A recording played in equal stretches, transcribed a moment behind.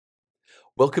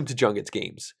Welcome to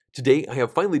JonGetsGames. Today, I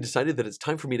have finally decided that it's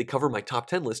time for me to cover my top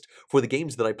 10 list for the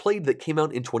games that I played that came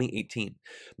out in 2018.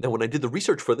 Now, when I did the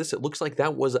research for this, it looks like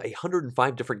that was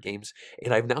 105 different games,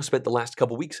 and I've now spent the last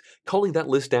couple weeks culling that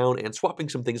list down and swapping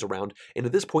some things around, and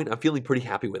at this point, I'm feeling pretty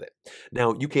happy with it.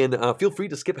 Now, you can feel free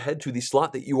to skip ahead to the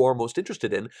slot that you are most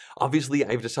interested in. Obviously,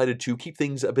 I've decided to keep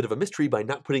things a bit of a mystery by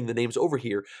not putting the names over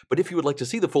here, but if you would like to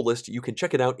see the full list, you can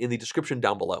check it out in the description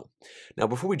down below. Now,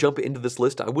 before we jump into this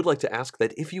list, I would like to ask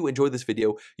that if you enjoy this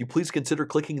video, you please consider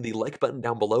clicking the like button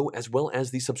down below as well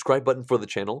as the subscribe button for the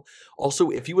channel.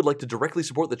 Also, if you would like to directly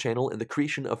support the channel and the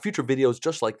creation of future videos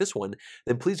just like this one,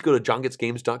 then please go to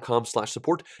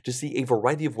JonGetsGames.com/support to see a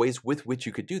variety of ways with which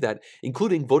you could do that,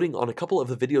 including voting on a couple of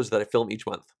the videos that I film each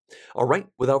month. Alright,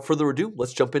 without further ado,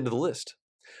 let's jump into the list.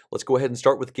 Let's go ahead and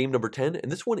start with game number 10,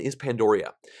 and this one is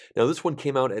Pandoria. Now, this one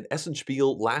came out at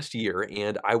Essenspiel last year,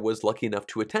 and I was lucky enough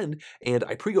to attend, and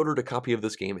I pre-ordered a copy of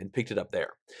this game and picked it up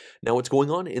there. Now, what's going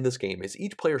on in this game is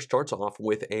each player starts off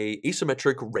with an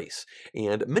asymmetric race,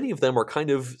 and many of them are kind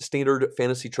of standard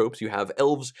fantasy tropes. You have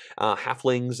elves,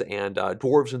 halflings, and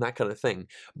dwarves, and that kind of thing.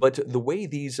 But the way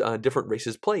these different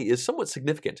races play is somewhat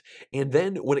significant, and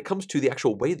then when it comes to the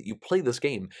actual way that you play this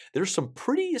game, there's some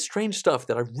pretty strange stuff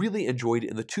that I really enjoyed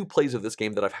in the two plays of this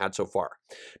game that I've had so far.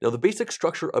 Now, the basic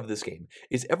structure of this game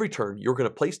is every turn you're going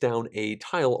to place down a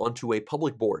tile onto a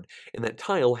public board, and that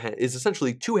tile is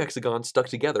essentially two hexagons stuck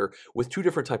together with two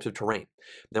different types of terrain.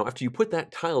 Now, after you put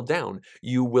that tile down,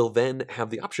 you will then have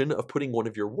the option of putting one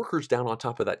of your workers down on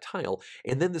top of that tile,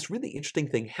 and then this really interesting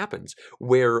thing happens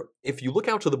where if you look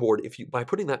out to the board, by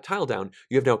putting that tile down,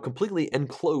 you have now completely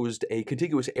enclosed a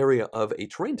contiguous area of a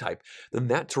terrain type, then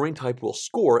that terrain type will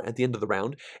score at the end of the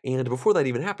round, and before that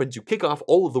even happens, you kick off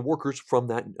all of the workers from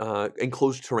that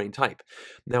enclosed terrain type.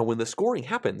 Now, when the scoring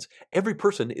happens, every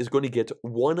person is going to get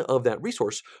one of that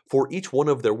resource for each one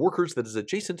of their workers that is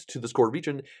adjacent to the score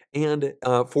region, and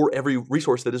for every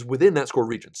resource that is within that score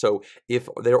region. So if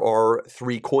there are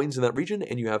 3 coins in that region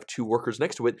and you have 2 workers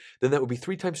next to it, then that would be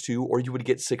 3 times 2, or you would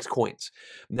get 6 coins.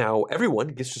 Now, everyone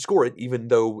gets to score it, even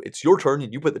though it's your turn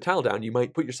and you put the tile down. You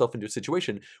might put yourself into a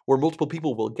situation where multiple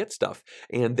people will get stuff,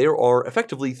 and there are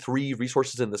effectively 3 resources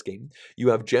in this game. You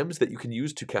have gems that you can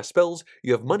use to cast spells,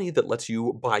 you have money that lets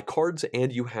you buy cards,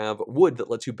 and you have wood that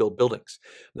lets you build buildings.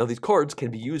 Now, these cards can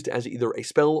be used as either a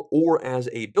spell or as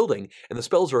a building, and the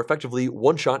spells are effectively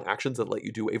one-shot actions that let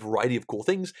you do a variety of cool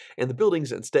things, and the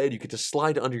buildings, instead, you get to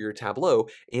slide under your tableau,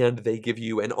 and they give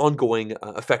you an ongoing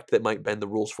effect that might bend the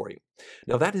rules for you.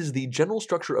 Now, that is the general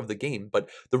structure of the game, but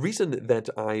the reason that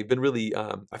I've been really,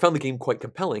 I found the game quite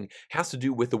compelling has to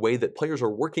do with the way that players are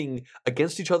working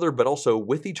against each other, but also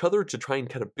with each other to try and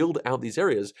kind of build out these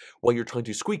areas while you're trying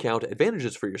to squeak out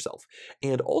advantages for yourself.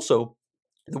 And also,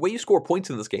 the way you score points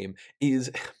in this game is,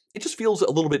 it just feels a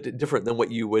little bit different than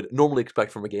what you would normally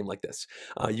expect from a game like this.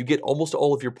 You get almost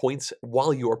all of your points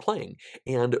while you are playing,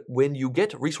 and when you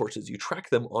get resources, you track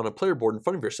them on a player board in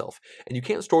front of yourself, and you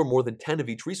can't store more than 10 of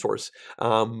each resource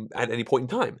at any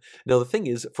point in time. Now, the thing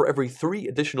is, for every 3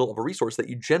 additional of a resource that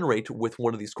you generate with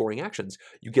one of these scoring actions,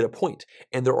 you get a point,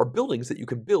 and there are buildings that you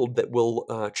can build that will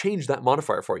change that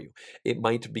modifier for you. It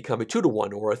might become a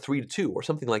 2-to-1 or a 3-to-2 or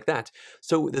something like that.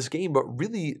 So this game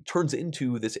really turns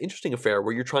into this interesting affair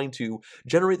where you're trying to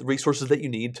generate the resources that you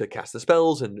need to cast the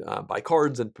spells and buy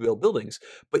cards and build buildings,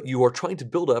 but you are trying to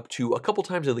build up to a couple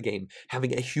times in the game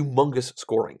having a humongous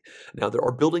scoring. Now, there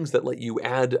are buildings that let you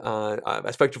add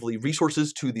effectively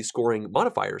resources to the scoring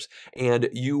modifiers, and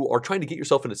you are trying to get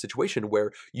yourself in a situation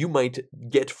where you might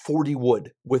get 40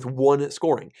 wood with 1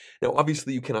 scoring. Now,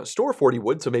 obviously, you cannot store 40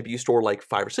 wood, so maybe you store like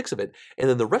 5 or 6 of it, and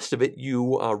then the rest of it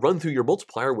you run through your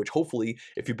multiplier, which hopefully,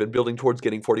 if you've been building towards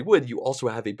getting 40 wood, you also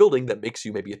have a building that makes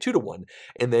you maybe a 2-to-1,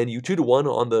 and then you 2-to-1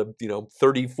 on the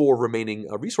 34 remaining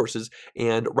resources,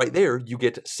 and right there you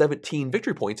get 17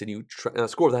 victory points, and you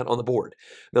score that on the board.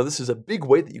 Now, this is a big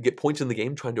way that you get points in the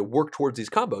game, trying to work towards these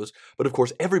combos, but of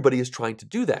course everybody is trying to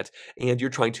do that, and you're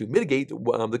trying to mitigate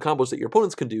the combos that your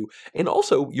opponents can do, and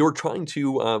also you're trying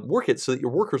to work it so that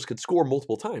your workers can score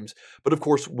multiple times. But of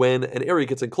course, when an area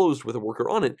gets enclosed with a worker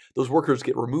on it, those workers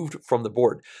get removed from the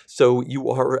board. So you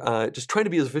are just trying to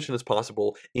be as efficient as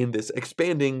possible in this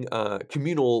expanding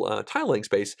communal tiling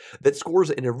space that scores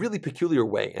in a really peculiar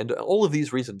way, and all of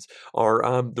these reasons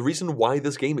are the reason why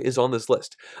this game is on this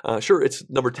list. Sure, it's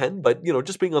number 10, but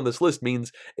just being on this list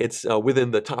means it's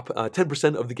within the top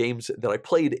 10% of the games that I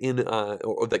played in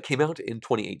or that came out in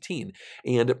 2018,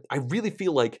 and I really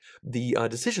feel like the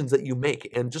decisions that you make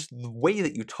and just the way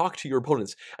that you talk to your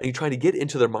opponents and you try to get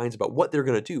into their minds about what they're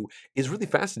going to do is really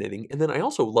fascinating. And then I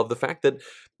also love the fact that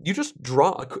you just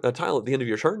draw a tile at the end of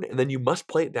your turn, and then you must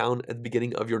play it down at the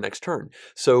beginning of your next turn.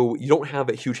 So you don't have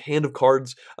a huge hand of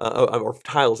cards, or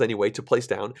tiles anyway, to place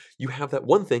down. You have that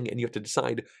one thing and you have to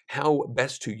decide how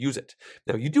best to use it.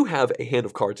 Now, you do have a hand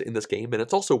of cards in this game, and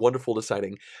it's also wonderful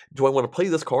deciding, do I want to play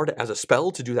this card as a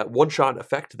spell to do that one-shot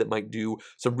effect that might do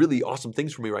some really awesome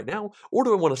things for me right now, or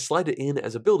do I want to slide it in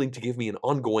as a building to give me an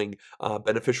ongoing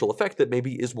beneficial effect that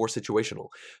maybe is more situational?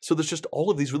 So there's just all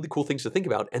of these really cool things to think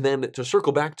about. And then to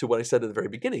circle back to what I said at the very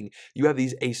beginning, you have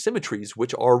these asymmetries,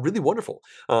 which are really wonderful.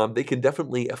 They can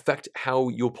definitely affect how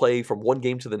you'll play from one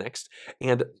game to the next.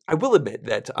 And I will admit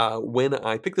that when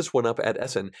I picked this one up at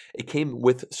Essen, it came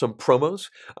with some promos.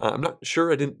 I'm not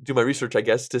sure, I didn't do my research, I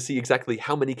guess, to see exactly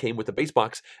how many came with the base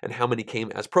box and how many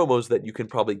came as promos that you can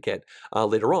probably get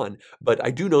later on. But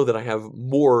I do know that I have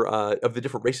more of the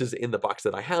different races in the box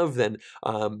that I have than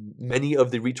many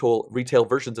of the retail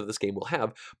versions of this game will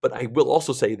have. But I will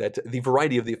also say that the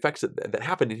variety of the effects that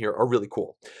happen in here are really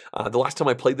cool. The last time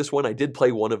I played this one, I did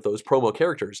play one of those promo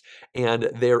characters, and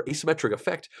their asymmetric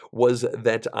effect was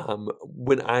that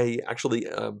when I actually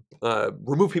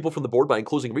removed people from the board by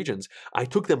enclosing regions, I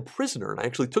took them prisoner, and I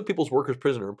actually took people's workers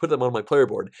prisoner and put them on my player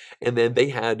board, and then they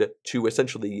had to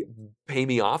essentially pay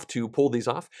me off to pull these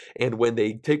off, and when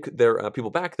they take their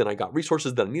people back, then I got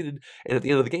resources that I needed, and at the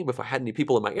end of the game, if I had any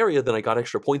people in my area, then I got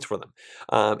extra points for them.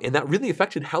 And that really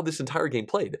affected how this entire game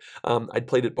played. I'd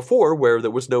played it before where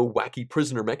there was no wacky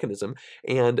prisoner mechanism,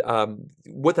 and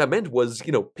what that meant was,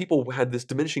 you know, people had this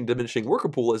diminishing worker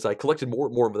pool as I collected more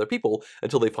and more of their people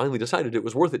until they finally decided it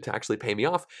was worth it to actually pay me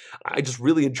off. I just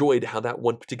really enjoyed how that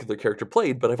one particular character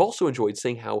played, but I've also enjoyed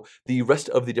seeing how the rest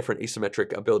of the different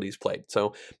asymmetric abilities played.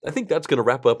 So I think that's going to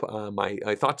wrap up my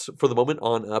thoughts for the moment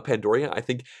on Pandoria. I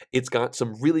think it's got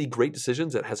some really great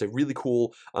decisions. It has a really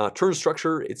cool turn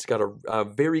structure. It's got a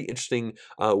very interesting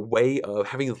way of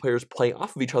having the players play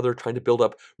off of each other, trying to build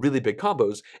up really big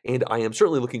combos, and I am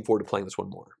certainly looking forward to playing this one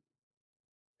more.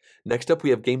 Next up, we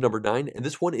have game number 9, and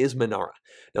this one is Menara.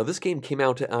 Now, this game came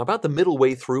out about the middle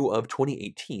way through of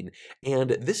 2018,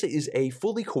 and this is a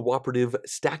fully cooperative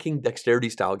stacking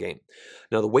dexterity style game.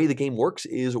 Now, the way the game works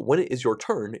is when it is your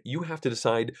turn, you have to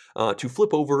decide to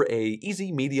flip over a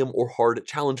easy, medium, or hard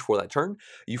challenge for that turn.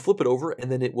 You flip it over,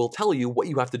 and then it will tell you what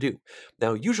you have to do.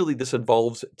 Now, usually this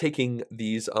involves taking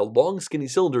these long, skinny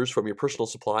cylinders from your personal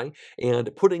supply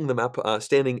and putting them up,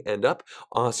 standing end up,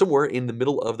 somewhere in the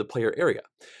middle of the player area.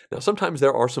 Now, sometimes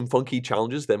there are some funky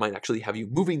challenges that might actually have you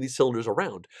moving these cylinders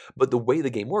around, but the way the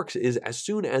game works is as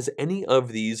soon as any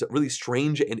of these really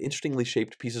strange and interestingly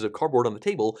shaped pieces of cardboard on the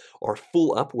table are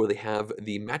full up where they have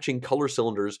the matching color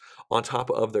cylinders on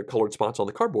top of their colored spots on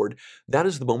the cardboard, that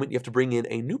is the moment you have to bring in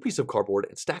a new piece of cardboard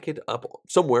and stack it up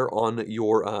somewhere on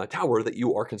your tower that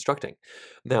you are constructing.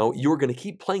 Now, you're going to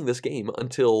keep playing this game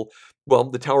until, well,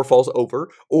 the tower falls over,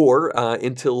 or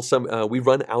until we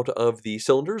run out of the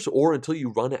cylinders, or until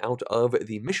you run out of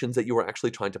the missions that you are actually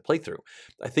trying to play through.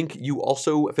 I think you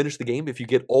also finish the game if you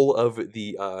get all of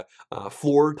the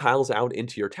floor tiles out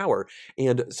into your tower.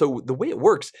 And so the way it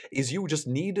works is you just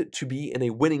need to be in a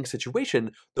winning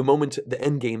situation the moment the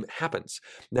end game happens.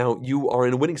 Now, you are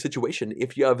in a winning situation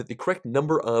if you have the correct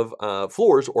number of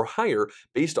floors or higher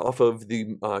based off of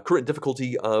the current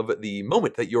difficulty of the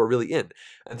moment that you're really in.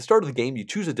 At the start of the game, you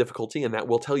choose a difficulty, and that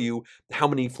will tell you how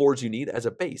many floors you need as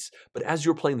a base. But as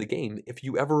you're playing the game, if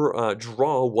you ever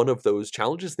draw one of those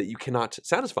challenges that you cannot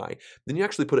satisfy, then you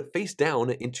actually put it face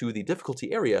down into the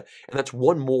difficulty area, and that's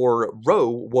one more row,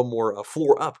 one more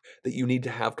floor up that you need to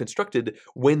have constructed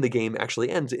when the game actually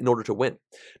ends in order to win.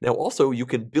 Now, also, you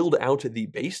can build out the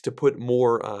base to put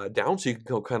more down, so you can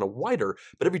go kind of wider,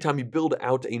 but every time you build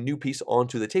out a new piece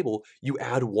onto the table, you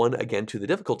add one again to the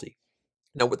difficulty.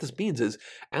 Now, what this means is,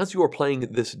 as you are playing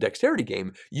this dexterity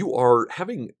game, you are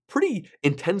having pretty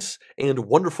intense and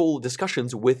wonderful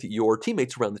discussions with your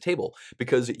teammates around the table,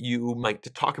 because you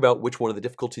might talk about which one of the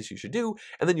difficulties you should do,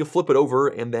 and then you'll flip it over,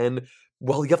 and then,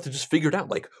 well, you have to just figure it out,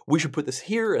 like, we should put this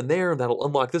here and there, and that'll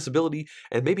unlock this ability,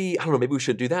 and maybe, I don't know, maybe we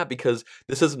should do that because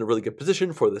this isn't a really good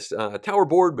position for this tower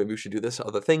board, maybe we should do this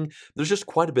other thing. There's just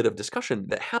quite a bit of discussion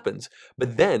that happens,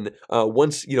 but then,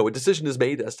 once, you know, a decision is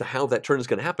made as to how that turn is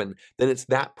going to happen, then it's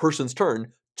that person's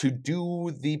turn to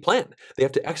do the plan. They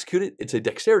have to execute it. It's a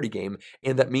dexterity game,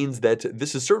 and that means that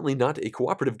this is certainly not a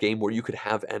cooperative game where you could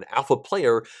have an alpha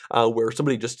player where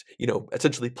somebody just, you know,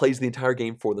 essentially plays the entire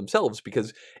game for themselves,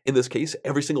 because in this case,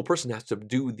 every single person has to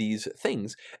do these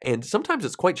things, and sometimes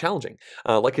it's quite challenging.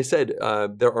 Like I said,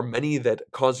 there are many that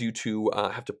cause you to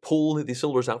have to pull these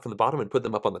cylinders out from the bottom and put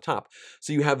them up on the top.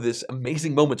 So you have this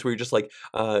amazing moments where you're just like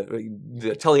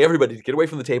telling everybody to get away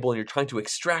from the table, and you're trying to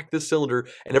extract this cylinder,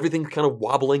 and everything's kind of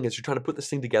wobbling as you're trying to put this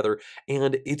thing together,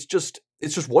 and it's just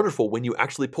it's just wonderful when you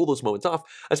actually pull those moments off,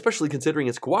 especially considering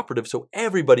it's cooperative, so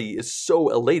everybody is so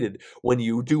elated when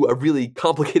you do a really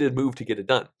complicated move to get it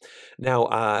done. Now,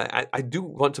 I do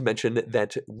want to mention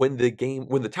that when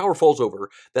the tower falls over,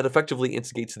 that effectively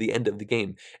instigates the end of the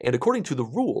game. And according to the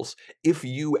rules, if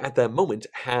you at that moment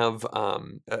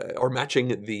are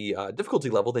matching the difficulty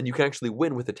level, then you can actually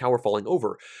win with the tower falling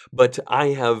over. But I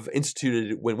have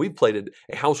instituted, when we've played it,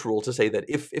 a house rule to say that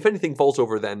if anything falls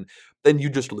over, then you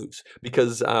just lose.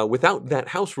 Because without that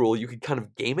house rule, you could kind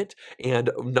of game it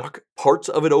and knock parts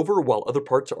of it over while other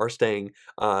parts are staying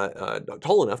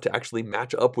tall enough to actually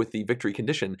match up with the victory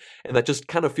condition. And that just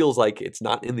kind of feels like it's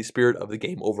not in the spirit of the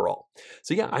game overall.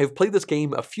 So yeah, I've played this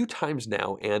game a few times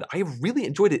now, and I've really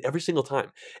enjoyed it every single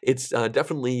time. It's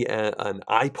definitely an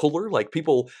eye puller. Like,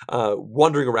 people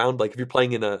wandering around, like if you're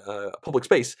playing in a public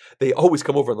space, they always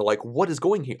come over and they're like, what is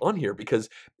going on here? Because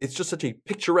it's just such a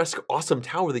picturesque, awesome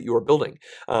tower that you are building.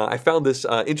 I found this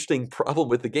interesting problem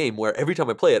with the game where every time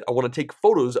I play it, I want to take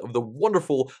photos of the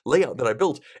wonderful layout that I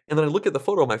built, and then I look at the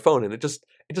photo on my phone and it just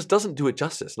doesn't do it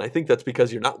justice. And I think that's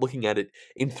because you're not looking at it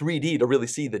in 3D to really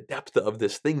see the depth of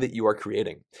this thing that you are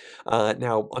creating.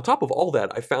 Now, on top of all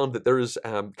that, I found that there is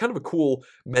kind of a cool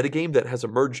metagame that has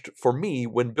emerged for me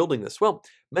when building this. Well,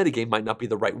 metagame might not be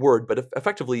the right word, but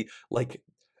effectively, like,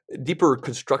 deeper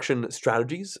construction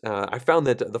strategies. I found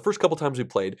that the first couple times we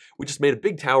played, we just made a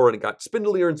big tower and it got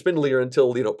spindlier and spindlier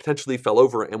until, potentially fell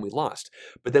over and we lost.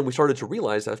 But then we started to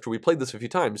realize after we played this a few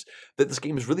times that this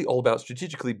game is really all about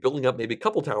strategically building up maybe a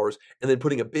couple towers and then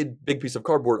putting a big piece of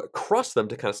cardboard across them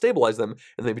to kind of stabilize them,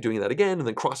 and maybe doing that again and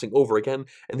then crossing over again.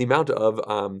 And the amount of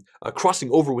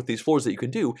crossing over with these floors that you can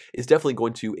do is definitely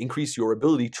going to increase your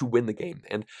ability to win the game.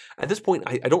 And at this point,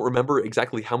 I don't remember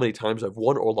exactly how many times I've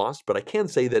won or lost, but I can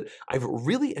say that I've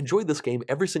really enjoyed this game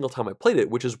every single time I played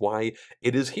it, which is why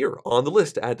it is here on the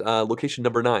list at location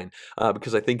number 9,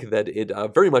 because I think that it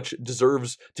very much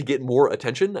deserves to get more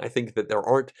attention. I think that there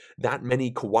aren't that many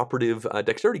cooperative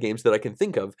dexterity games that I can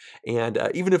think of, and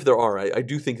even if there are, I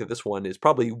do think that this one is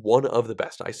probably one of the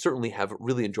best. I certainly have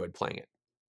really enjoyed playing it.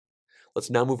 Let's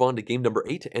now move on to game number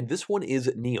 8, and this one is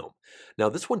Neom. Now,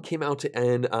 this one came out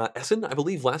in Essen, I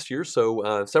believe, last year,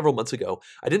 so several months ago.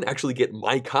 I didn't actually get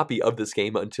my copy of this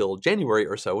game until January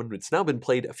or so, and it's now been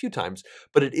played a few times,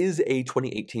 but it is a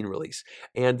 2018 release.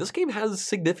 And this game has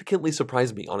significantly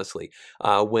surprised me, honestly.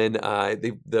 When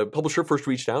the publisher first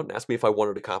reached out and asked me if I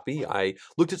wanted a copy, I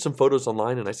looked at some photos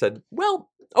online and I said, well,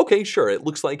 okay, sure, it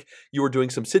looks like you were doing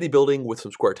some city building with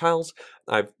some square tiles.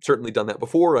 I've certainly done that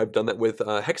before. I've done that with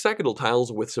hexagonal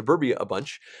tiles with Suburbia a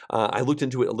bunch. I looked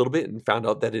into it a little bit and found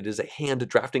out that it is a hand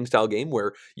drafting style game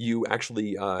where you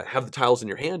actually have the tiles in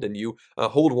your hand and you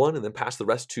hold one and then pass the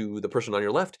rest to the person on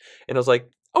your left. And I was like,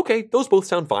 okay, those both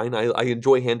sound fine. I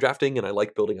enjoy hand drafting and I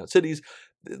like building out cities.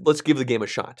 Let's give the game a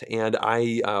shot. And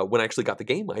when I actually got the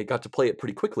game, I got to play it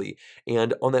pretty quickly.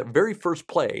 And on that very first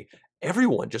play,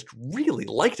 everyone just really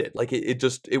liked it. Like, it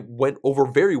went over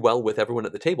very well with everyone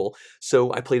at the table.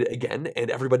 So I played it again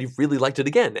and everybody really liked it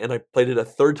again. And I played it a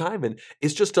third time and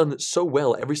it's just done so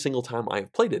well every single time I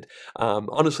have played it.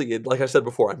 Honestly, like I said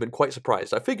before, I've been quite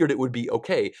surprised. I figured it would be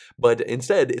okay, but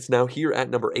instead it's now here at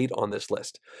number 8 on this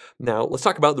list. Now, let's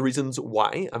talk about the reasons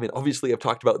why. I mean, obviously I've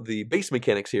talked about the base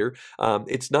mechanics here.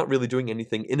 It's not really doing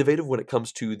anything innovative when it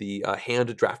comes to the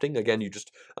hand drafting. Again, you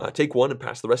just take one and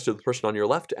pass the rest to the person on your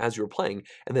left as you're playing,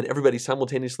 and then everybody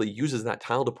simultaneously uses that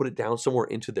tile to put it down somewhere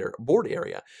into their board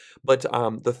area. But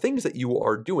the things that you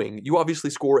are doing, you obviously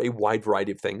score a wide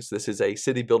variety of things. This is a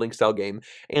city building style game,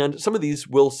 and some of these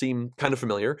will seem kind of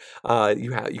familiar.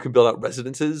 You can build out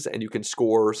residences, and you can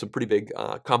score some pretty big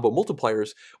combo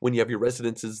multipliers when you have your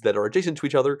residences that are adjacent to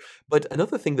each other. But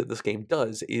another thing that this game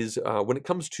does is when it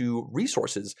comes to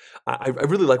resources, I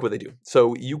really like what they do.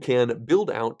 So you can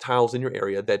build out tiles in your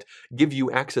area that give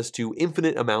you access to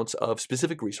infinite amounts of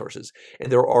specific resources.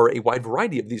 And there are a wide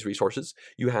variety of these resources.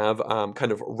 You have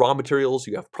kind of raw materials,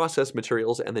 you have processed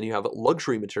materials, and then you have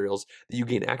luxury materials that you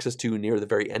gain access to near the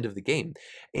very end of the game.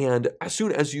 And as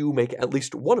soon as you make at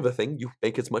least one of a thing, you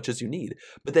make as much as you need.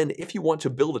 But then if you want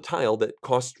to build a tile that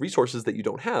costs resources that you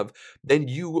don't have, then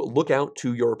you look out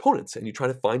to your opponents and you try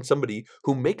to find somebody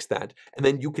who makes that, and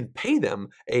then you can pay them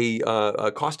a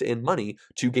cost in money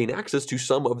to gain access to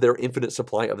some of their infinite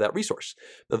supply of that resource.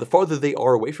 Now, the farther they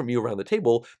are away from you around the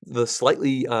table, the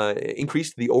slightly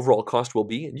increased the overall cost will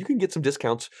be, and you can get some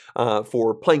discounts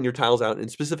for playing your tiles out in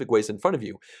specific ways in front of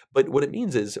you. But what it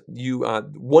means is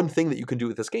one thing that you can do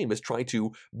with this game is try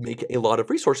to make a lot of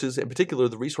resources, in particular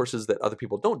the resources that other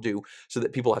people don't do, so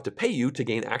that people have to pay you to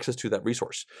gain access to that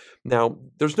resource. Now,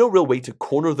 there's no real way to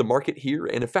corner the market here,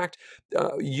 and in fact,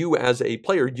 you as a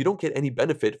player, you don't get any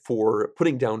benefit for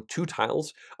putting down 2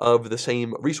 tiles of the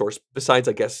same resource, besides,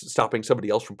 I guess, stopping somebody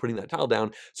else from putting that tile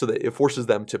down so that it forces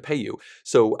them to pay you.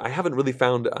 So I haven't really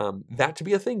found that to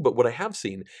be a thing, but what I have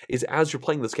seen is as you're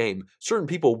playing this game, certain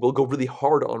people will go really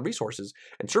hard on resources,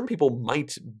 and certain people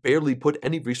might barely put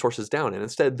any resources down, and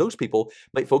instead those people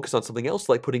might focus on something else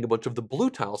like putting a bunch of the blue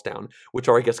tiles down, which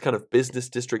are, I guess, kind of business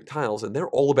district tiles, and they're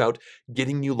all about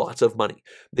getting you lots of money.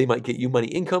 They might get you money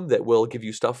income that will give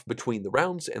you stuff between the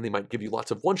rounds, and they might give you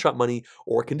lots of one-shot money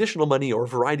or conditional money or a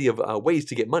variety of ways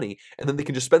to get money, and then they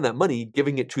can just spend that money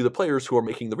giving it to the players who are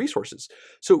making the resources.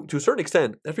 So to a certain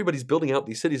extent, everybody's building out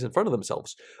these cities in front of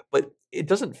themselves, but it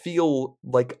doesn't feel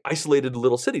like isolated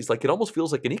little cities. Like, it almost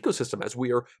feels like an ecosystem as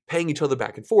we are paying each other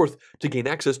back and forth to gain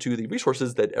access to the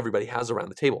resources that everybody has around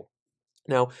the table.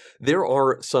 Now, there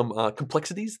are some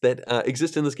complexities that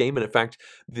exist in this game, and in fact,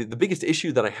 the biggest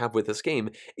issue that I have with this game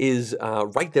is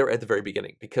right there at the very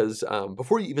beginning, because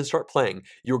before you even start playing,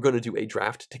 you're going to do a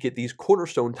draft to get these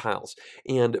cornerstone tiles,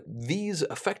 and these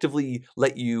effectively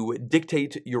let you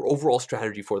dictate your overall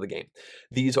strategy for the game.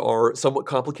 These are somewhat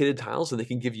complicated tiles, and they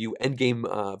can give you endgame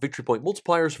victory point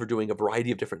multipliers for doing a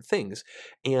variety of different things,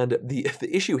 and the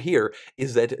issue here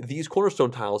is that these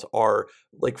cornerstone tiles are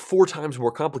like 4 times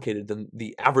more complicated than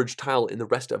the average tile in the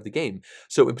rest of the game.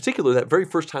 So in particular, that very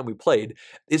first time we played,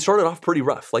 it started off pretty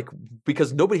rough, like,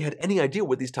 because nobody had any idea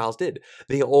what these tiles did.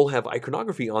 They all have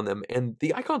iconography on them, and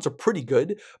the icons are pretty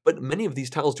good, but many of these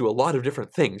tiles do a lot of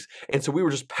different things. And so we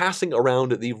were just passing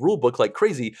around the rulebook like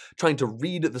crazy, trying to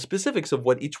read the specifics of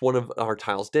what each one of our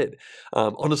tiles did.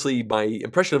 Honestly, my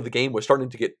impression of the game was starting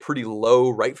to get pretty low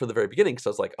right from the very beginning, because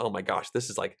I was like, oh my gosh, this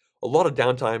is like a lot of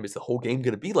downtime. Is the whole game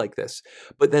going to be like this?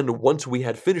 But then once we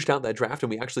had finished out that draft and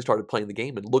we actually started playing the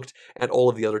game and looked at all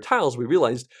of the other tiles, we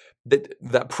realized that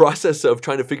that process of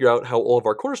trying to figure out how all of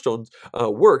our cornerstones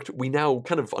worked, we now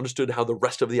kind of understood how the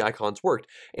rest of the icons worked,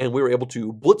 and we were able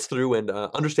to blitz through and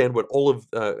understand what all of,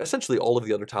 essentially all of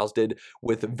the other tiles did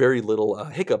with very little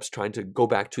hiccups trying to go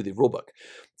back to the rulebook.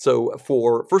 So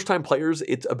for first-time players,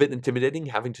 it's a bit intimidating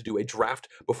having to do a draft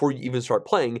before you even start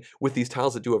playing with these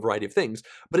tiles that do a variety of things,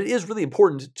 but it is really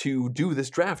important to do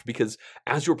this draft because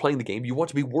as you're playing the game, you want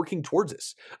to be working towards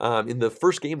this. In the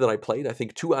first game that I played, I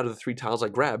think 2 out of the 3 tiles I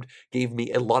grabbed gave me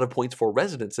a lot of points for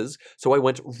residences, so I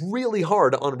went really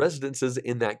hard on residences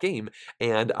in that game,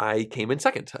 and I came in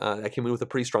second. I came in with a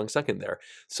pretty strong second there.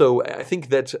 So I think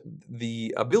that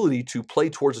the ability to play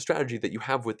towards a strategy that you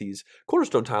have with these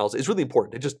cornerstone tiles is really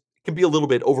important. It just can be a little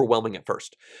bit overwhelming at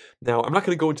first. Now, I'm not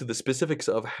going to go into the specifics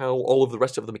of how all of the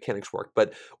rest of the mechanics work,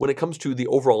 but when it comes to the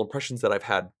overall impressions that I've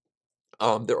had,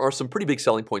 there are some pretty big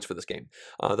selling points for this game.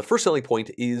 The first selling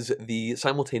point is the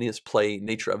simultaneous play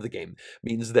nature of the game.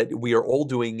 Means that we are all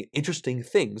doing interesting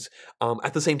things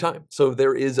at the same time. So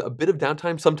there is a bit of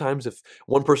downtime sometimes if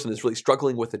one person is really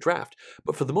struggling with the draft,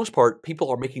 but for the most part, people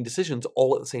are making decisions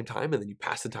all at the same time, and then you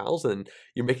pass the tiles, and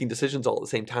you're making decisions all at the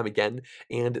same time again,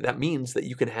 and that means that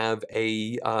you can have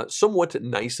a somewhat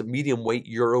nice medium weight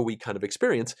Euro-y kind of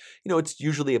experience. You know, it's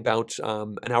usually about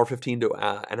an hour 15 to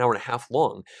an hour and a half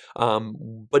long.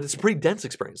 But it's a pretty dense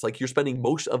experience. Like, you're spending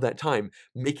most of that time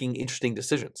making interesting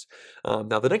decisions.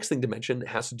 Now, the next thing to mention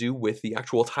has to do with the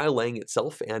actual tile laying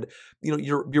itself, and you know,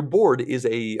 your board is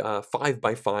a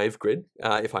 5x5 grid,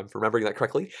 if I'm remembering that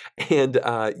correctly, and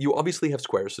you obviously have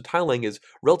squares, so tile laying is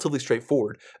relatively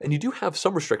straightforward, and you do have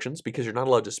some restrictions because you're not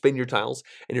allowed to spin your tiles,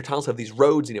 and your tiles have these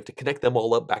roads, and you have to connect them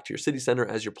all up back to your city center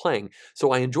as you're playing.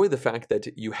 So I enjoy the fact that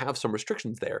you have some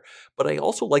restrictions there, but I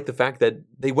also like the fact that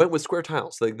they went with square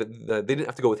tiles. They didn't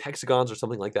have to go with hexagons or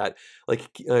something like that. Like,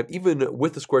 even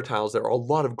with the square tiles, there are a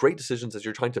lot of great decisions as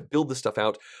you're trying to build this stuff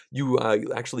out. You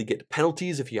actually get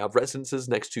penalties if you have residences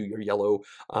next to your yellow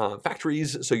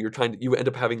factories, so you end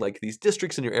up having like these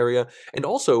districts in your area, and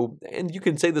also, and you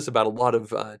can say this about a lot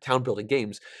of town building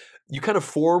games, you kind of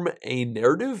form a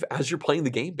narrative as you're playing the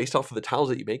game based off of the tiles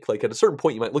that you make. Like, at a certain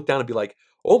point, you might look down and be like,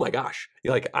 Oh my gosh.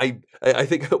 Like I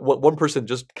think one person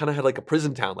just kind of had like a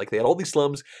prison town. Like they had all these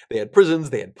slums, they had prisons,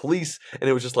 they had police, and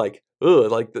it was just like,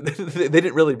 ugh, like they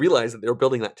didn't really realize that they were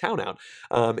building that town out.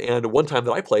 And one time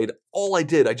that I played, all I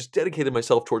did, I just dedicated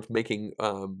myself towards making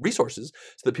resources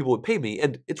so that people would pay me.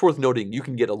 And it's worth noting, you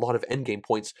can get a lot of endgame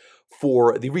points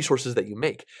for the resources that you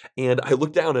make. And I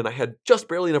looked down and I had just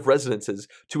barely enough residences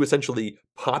to essentially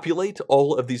populate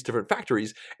all of these different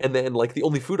factories. And then like the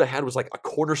only food I had was like a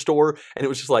corner store, and it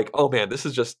was just like, oh man, this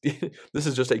is just this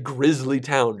is just a grisly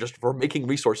town just for making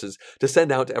resources to send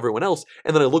out to everyone else.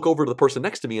 And then I look over to the person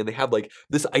next to me, and they have like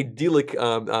this idyllic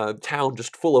town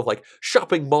just full of like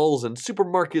shopping malls and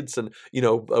supermarkets and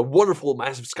wonderful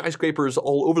massive skyscrapers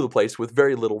all over the place with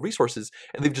very little resources,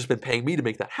 and they've just been paying me to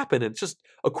make that happen. And it's just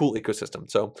a cool ecosystem.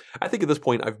 So I think at this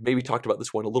point I've maybe talked about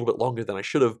this one a little bit longer than I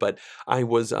should have, but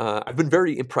I've been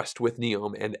very impressed with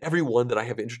Neom, and everyone that I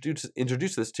have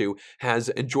introduced this to has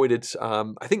enjoyed it.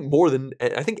 I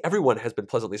think everyone has been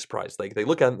pleasantly surprised. Like they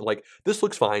look at it like, this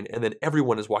looks fine, and then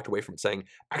everyone has walked away from it saying,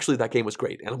 actually that game was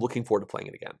great, and I'm looking forward to playing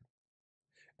it again.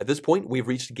 At this point, we've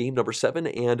reached game number 7,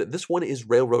 and this one is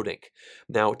Railroad Inc.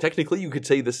 Now, technically, you could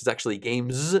say this is actually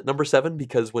games number 7,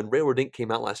 because when Railroad Inc. came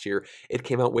out last year, it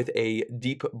came out with a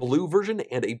deep blue version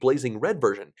and a blazing red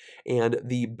version. And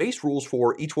the base rules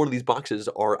for each one of these boxes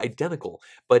are identical,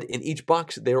 but in each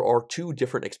box, there are 2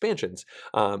 different expansions.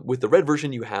 With the red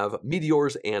version, you have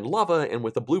meteors and lava, and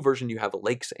with the blue version, you have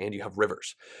lakes and you have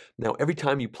rivers. Now, every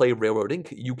time you play Railroad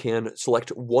Inc., you can select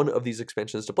one of these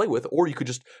expansions to play with, or you could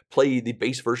just play the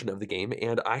base version of the game,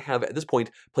 and I have at this point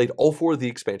played all 4 of the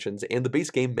expansions and the base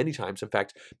game many times. In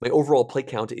fact, my overall play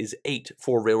count is 8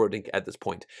 for Railroad Inc. at this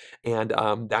point, and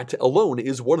that alone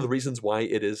is one of the reasons why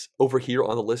it is over here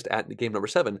on the list at game number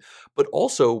 7. But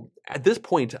also, at this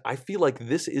point, I feel like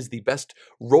this is the best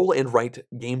roll and write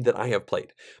game that I have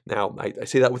played. Now, I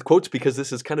say that with quotes because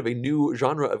this is kind of a new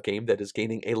genre of game that is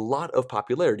gaining a lot of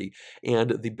popularity,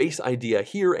 and the base idea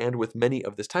here and with many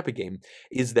of this type of game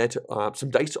is that some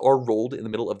dice are rolled in the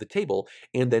middle of the table,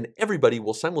 and then everybody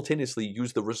will simultaneously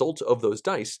use the results of those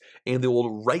dice, and they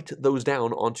will write those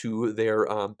down onto their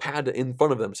pad in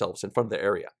front of themselves, in front of their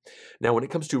area. Now, when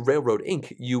it comes to Railroad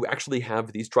Inc., you actually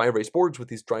have these dry erase boards with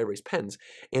these dry erase pens,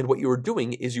 and what you are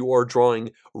doing is you are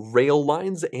drawing rail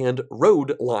lines and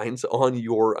road lines on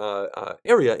your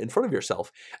area in front of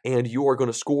yourself, and you are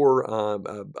going to score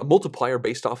a multiplier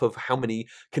based off of how many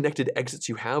connected exits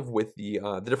you have with the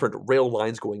different rail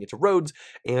lines going into roads,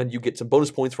 and you get some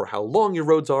bonus points for how long your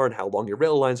roads are and how long your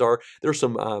rail lines are. There's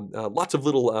some lots of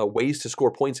little ways to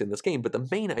score points in this game, but the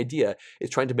main idea is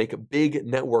trying to make big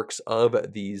networks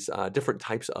of these different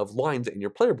types of lines in your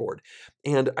player board.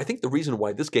 And I think the reason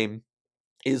why this game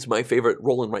is my favorite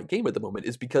roll and write game at the moment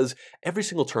is because every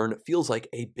single turn feels like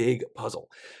a big puzzle.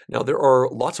 Now, there are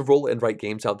lots of roll and write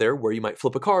games out there where you might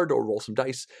flip a card or roll some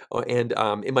dice, and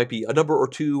it might be a number or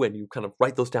 2, and you kind of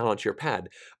write those down onto your pad.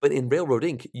 But in Railroad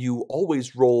Inc., you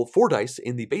always roll 4 dice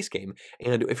in the base game,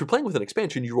 and if you're playing with an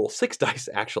expansion, you roll 6 dice,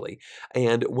 actually.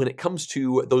 And when it comes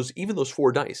to even those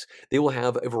 4 dice, they will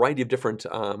have a variety of different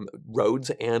roads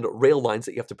and rail lines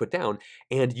that you have to put down,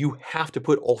 and you have to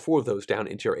put all 4 of those down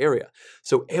into your area.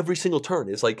 So every single turn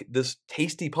is like this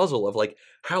tasty puzzle of like,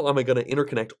 how am I going to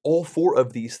interconnect all 4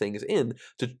 of these things in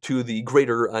to the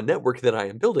greater network that I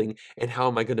am building, and how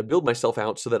am I going to build myself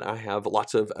out so that I have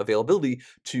lots of availability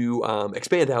to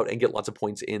expand out and get lots of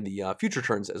points in the future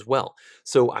turns as well.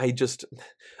 So I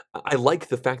like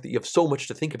the fact that you have so much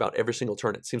to think about every single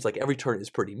turn. It seems like every turn is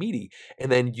pretty meaty,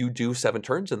 and then you do 7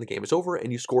 turns and the game is over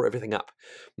and you score everything up.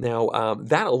 Now,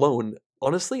 that alone,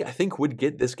 honestly, I think would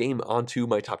get this game onto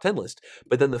my top 10 list,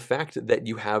 but then the fact that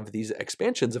you have these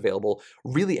expansions available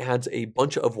really adds a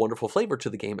bunch of wonderful flavor to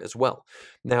the game as well.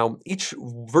 Now, each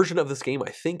version of this game,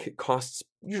 I think, costs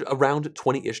around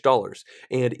 $20-ish,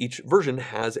 and each version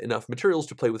has enough materials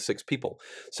to play with 6 people.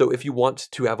 So if you want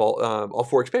to have all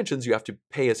 4 expansions, you have to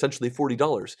pay essentially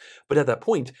 $40, but at that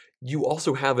point, you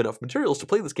also have enough materials to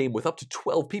play this game with up to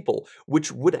 12 people,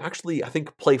 which would actually, I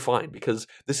think, play fine, because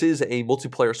this is a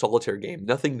multiplayer solitaire game.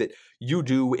 Nothing that you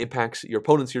do impacts your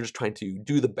opponents. You're just trying to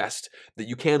do the best that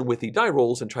you can with the die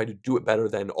rolls and try to do it better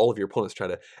than all of your opponents, try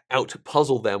to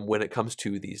out-puzzle them when it comes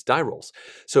to these die rolls.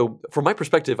 So from my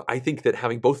perspective, I think that having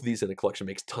having both of these in a collection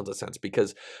makes tons of sense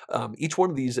because each one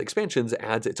of these expansions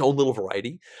adds its own little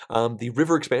variety. The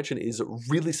river expansion is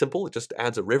really simple. It just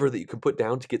adds a river that you can put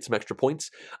down to get some extra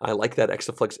points. I like that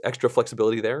extra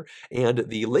flexibility there. And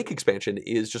the lake expansion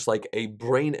is just like a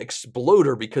brain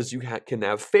exploder because you can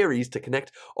have ferries to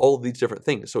connect all of these different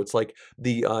things. So it's like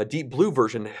the Deep Blue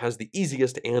version has the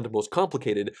easiest and most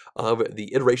complicated of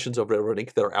the iterations of Railroad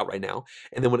Ink that are out right now.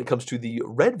 And then when it comes to the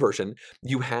red version,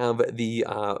 you have the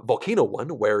volcano one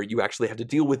where you actually have to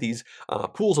deal with these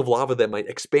pools of lava that might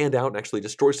expand out and actually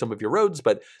destroy some of your roads,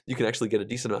 but you can actually get a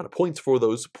decent amount of points for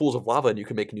those pools of lava and you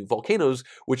can make new volcanoes,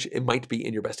 which it might be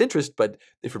in your best interest, but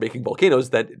if you're making volcanoes,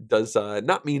 that does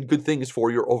not mean good things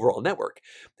for your overall network.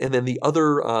 And then the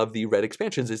other of the red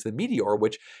expansions is the meteor,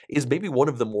 which is maybe one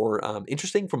of the more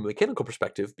interesting from a mechanical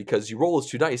perspective because you roll those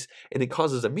 2 dice and it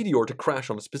causes a meteor to crash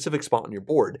on a specific spot on your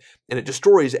board and it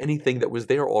destroys anything that was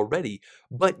there already,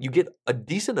 but you get a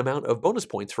decent amount of bonus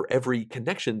points for every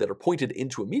connection that are pointed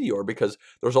into a meteor because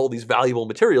there's all these valuable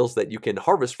materials that you can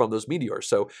harvest from those meteors.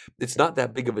 So it's not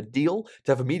that big of a deal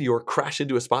to have a meteor crash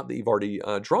into a spot that you've already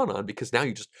drawn on because now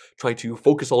you just try to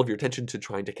focus all of your attention to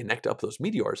trying to connect up those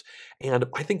meteors. And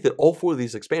I think that all 4 of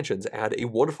these expansions add a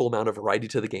wonderful amount of variety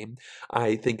to the game.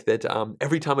 I think that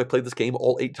every time I played this game,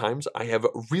 all 8 times, I have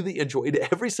really enjoyed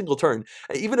every single turn.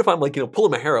 Even if I'm like,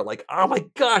 pulling my hair out, like, oh my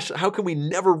gosh, how can we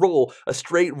never roll a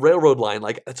straight railroad line?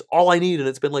 Like, that's all I need, and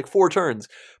it's been like 4 turns.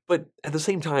 But at the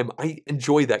same time, I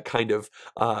enjoy that kind of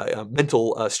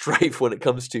mental strife when it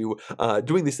comes to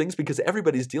doing these things because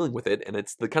everybody's dealing with it, and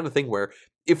it's the kind of thing where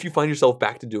if you find yourself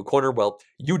backed into a corner, well,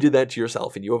 you did that to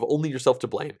yourself, and you have only yourself to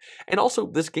blame. And also,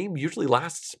 this game usually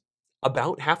lasts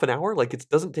about half an hour. Like, it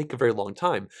doesn't take a very long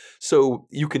time. So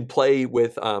you can play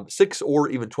with 6 or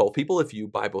even 12 people if you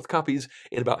buy both copies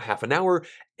in about half an hour.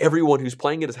 Everyone who's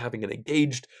playing it is having an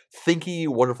engaged, thinky,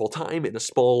 wonderful time in a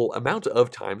small amount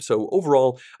of time. So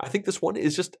overall, I think this one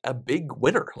is just a big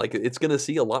winner. Like, it's going to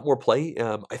see a lot more play,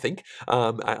 I think.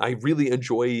 I really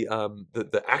enjoy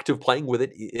the act of playing with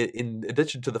it in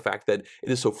addition to the fact that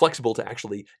it is so flexible to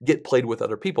actually get played with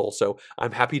other people. So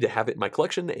I'm happy to have it in my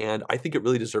collection, and I think it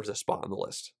really deserves a spot on the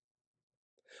list.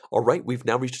 All right, we've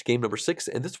now reached game number 6,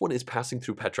 and this one is Passing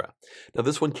Through Petra. Now,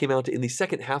 this one came out in the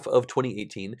second half of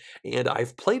 2018, and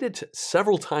I've played it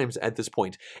several times at this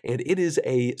point, and it is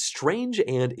a strange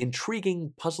and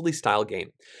intriguing puzzly style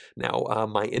game. Now,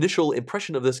 my initial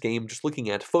impression of this game, just looking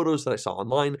at photos that I saw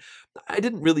online, I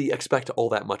didn't really expect all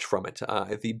that much from it.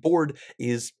 The board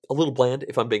is a little bland,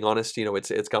 if I'm being honest.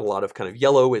 It's got a lot of kind of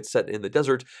yellow, it's set in the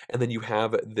desert, and then you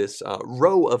have this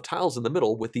row of tiles in the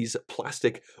middle with these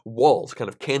plastic walls, kind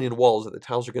of canyon walls that the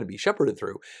tiles are going to be shepherded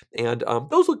through. And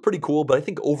those look pretty cool, but I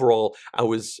think overall I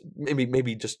was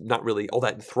maybe just not really all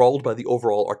that enthralled by the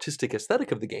overall artistic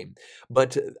aesthetic of the game.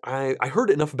 But I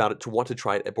heard enough about it to want to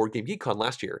try it at Board Game GeekCon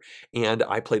last year, and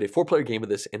I played a 4-player game of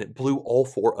this, and it blew all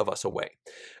 4 of us away.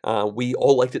 We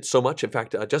all liked it so much. In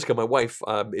fact, Jessica, my wife,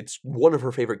 it's one of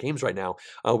her favorite games right now.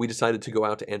 We decided to go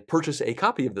out and purchase a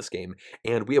copy of this game,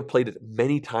 and we have played it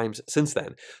many times since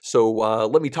then. So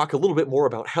let me talk a little bit more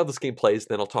about how this game plays,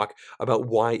 then I'll talk about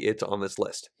why it's on this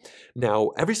list. Now,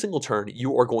 every single turn,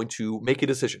 you are going to make a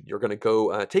decision. You're going to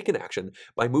go take an action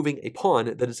by moving a pawn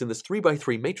that is in this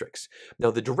 3x3 matrix. Now,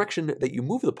 the direction that you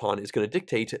move the pawn is going to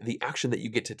dictate the action that you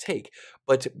get to take,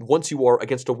 but once you are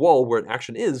against a wall where an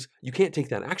action is, you can't take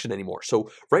that action anymore. So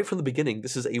right from the beginning,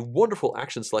 this is a wonderful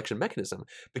action selection mechanism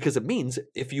because it means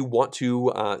if you want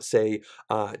to, say,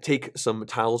 take some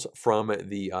tiles from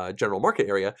the general market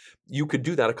area, you could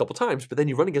do that a couple times, but then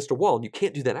you run against a wall and you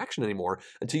can't do that action anymore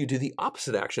until you do the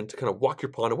opposite action to kind of walk your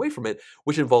pawn away from it,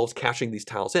 which involves cashing these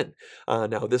tiles in.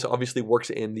 Now, this obviously works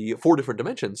in the 4 different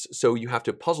dimensions, so you have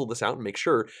to puzzle this out and make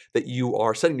sure that you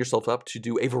are setting yourself up to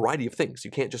do a variety of things.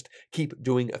 You can't just keep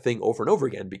doing a thing over and over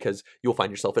again because you'll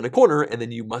find yourself in a corner and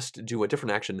then you must do a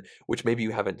different action, which maybe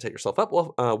you haven't set yourself up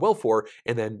well for,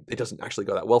 and then it doesn't actually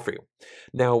go that well for you.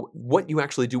 Now, what you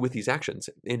actually do with these actions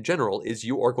in general is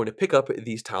you are going to pick up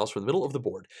these tiles from the middle of the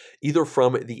board, either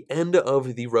from the end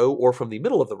of the row or from the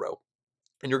middle of the row.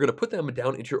 And you're going to put them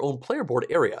down into your own player board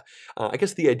area. I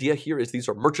guess the idea here is these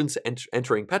are merchants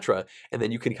entering Petra, and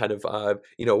then you can kind of,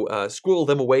 squirrel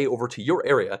them away over to your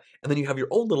area, and then you have your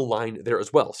own little line there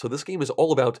as well. So this game is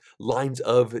all about lines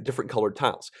of different colored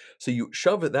tiles. So you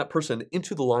shove that person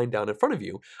into the line down in front of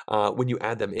you when you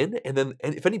add them in, and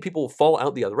if any people fall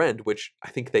out the other end, which I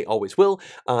think they always will,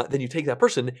 then you take that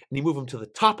person and you move them to the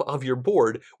top of your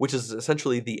board, which is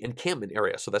essentially the encampment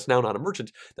area. So that's now not a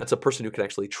merchant, that's a person who can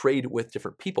actually trade with different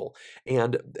different people.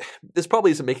 And this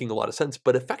probably isn't making a lot of sense,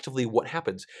 but effectively what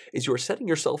happens is you're setting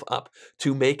yourself up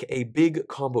to make a big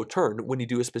combo turn when you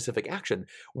do a specific action,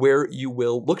 where you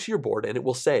will look to your board and it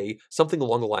will say something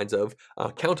along the lines of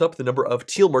count up the number of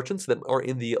teal merchants that are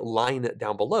in the line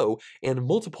down below and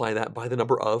multiply that by the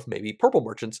number of maybe purple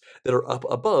merchants that are up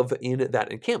above in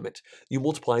that encampment. You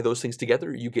multiply those things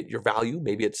together, you get your value,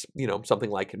 maybe it's, something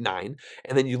like 9,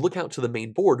 and then you look out to the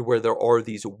main board where there are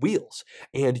these wheels,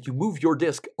 and you move your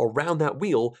disc around that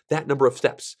wheel that number of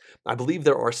steps. I believe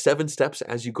there are 7 steps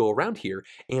as you go around here,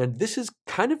 and this is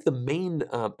kind of the main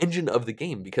engine of the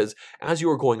game, because as you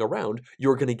are going around,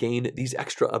 you're going to gain these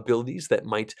extra abilities that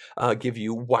might give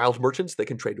you wild merchants that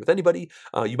can trade with anybody.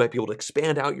 You might be able to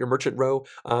expand out your merchant row.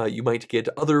 You might get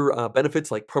other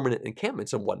benefits like permanent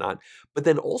encampments and whatnot, but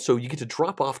then also you get to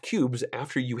drop off cubes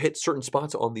after you hit certain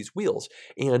spots on these wheels,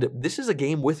 and this is a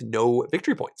game with no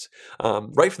victory points.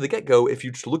 Right from the get-go, if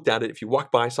you just looked at it, if you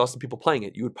walked by, saw some people playing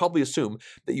it, you would probably assume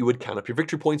that you would count up your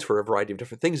victory points for a variety of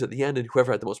different things at the end, and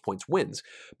whoever had the most points wins.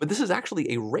 But this is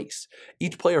actually a race.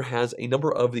 Each player has a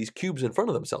number of these cubes in front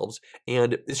of themselves,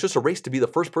 and it's just a race to be the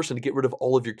first person to get rid of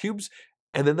all of your cubes,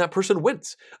 and then that person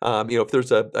wins. If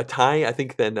there's a tie, I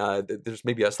think then there's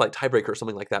maybe a slight tiebreaker or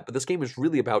something like that. But this game is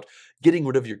really about getting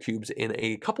rid of your cubes in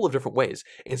a couple of different ways.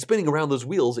 And spinning around those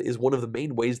wheels is one of the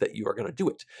main ways that you are going to do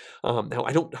it. Now,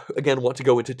 I don't, again, want to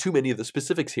go into too many of the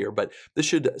specifics here, but this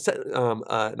should set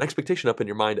an expectation up in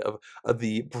your mind of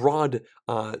the broad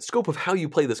scope of how you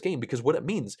play this game, because what it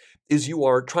means is you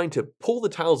are trying to pull the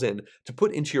tiles in to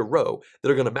put into your row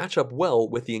that are going to match up well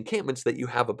with the encampments that you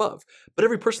have above. But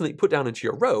every person that you put down into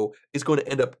your row is going to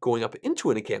end up going up into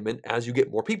an encampment as you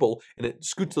get more people, and it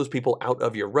scoots those people out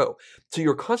of your row. So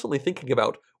you're constantly thinking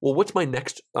about, well, what's my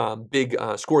next big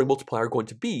scoring multiplier going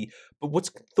to be? But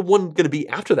what's the one going to be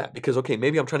after that? Because, okay,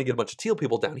 maybe I'm trying to get a bunch of teal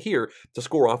people down here to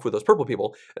score off with those purple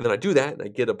people, and then I do that, and I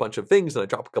get a bunch of things, and I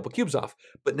drop a couple cubes off.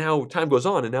 But now time goes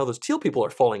on, and now those teal people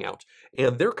are falling out,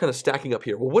 and they're kind of stacking up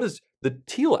here. Well, what does the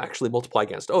teal actually multiply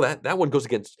against? Oh, that one goes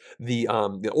against the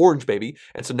orange, maybe,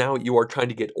 and so now you are trying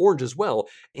to get orange as well,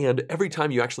 and every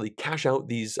time you actually cash out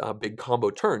these big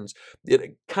combo turns,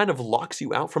 it kind of locks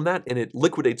you out from that, and it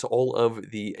liquidates all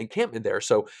of the encampment there,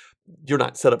 so you're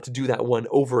not set up to do that one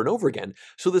over and over again.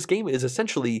 So this game is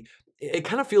essentially, it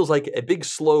kind of feels like a big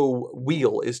slow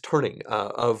wheel is turning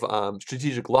of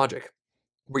strategic logic,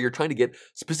 where you're trying to get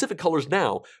specific colors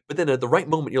now, but then at the right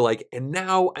moment you're like, and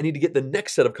now I need to get the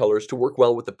next set of colors to work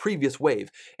well with the previous wave,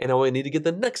 and now I need to get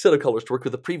the next set of colors to work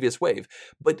with the previous wave.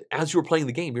 But as you're playing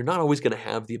the game, you're not always going to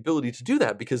have the ability to do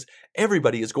that, because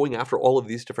everybody is going after all of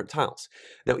these different tiles.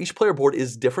 Now, each player board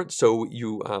is different, so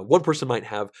you one person might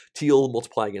have teal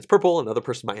multiply against purple, another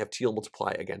person might have teal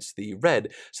multiply against the red,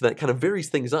 so that kind of varies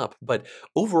things up. But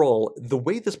overall, the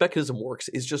way this mechanism works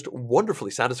is just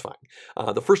wonderfully satisfying.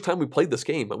 The first time we played this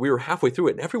game, we were halfway through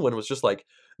it, and everyone was just like,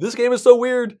 this game is so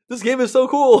weird, this game is so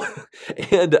cool.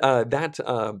 And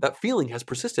that feeling has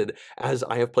persisted as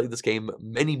I have played this game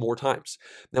many more times.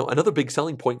 Now, another big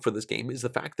selling point for this game is the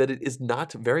fact that it is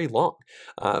not very long.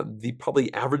 The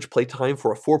probably average play time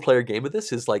for a 4-player game of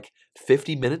this is like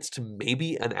 50 minutes to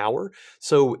maybe an hour.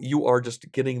 So you are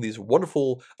just getting these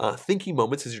wonderful thinking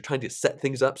moments as you're trying to set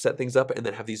things up, and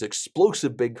then have these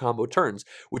explosive big combo turns,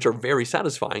 which are very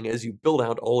satisfying as you build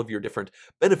out all of your different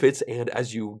benefits and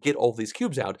as you get all these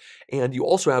cubes out. And you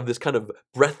also have this kind of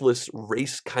breathless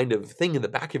race kind of thing in the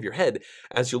back of your head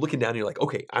as you're looking down and you're like,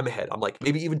 okay, I'm ahead. I'm like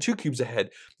maybe even 2 cubes ahead.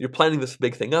 You're planning this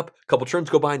big thing up, a couple turns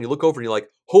go by and you look over and you're like,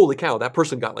 holy cow, that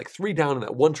person got like 3 down in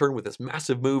that one turn with this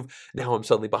massive move. Now I'm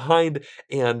suddenly behind,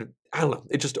 and I don't know,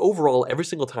 it just overall, every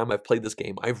single time I've played this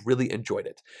game, I've really enjoyed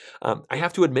it. I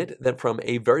have to admit that from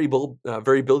a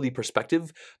variability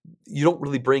perspective, you don't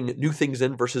really bring new things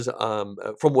in versus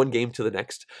from one game to the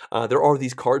next. There are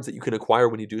these cards that you can acquire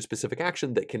when you do a specific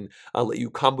action that can let you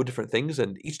combo different things,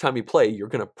 and each time you play, you're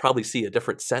going to probably see a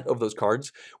different set of those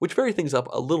cards, which vary things up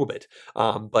a little bit.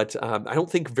 But I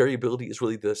don't think variability is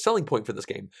really the selling point for this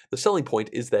game. The selling point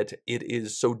is that it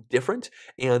is so different,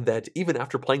 and that even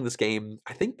after playing this game,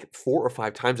 I think 4 or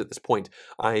 5 times at this point,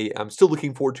 I am still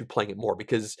looking forward to playing it more,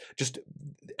 because just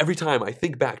every time I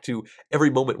think back to every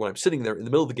moment when I'm sitting there in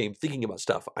the middle of the game thinking about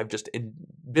stuff, I've just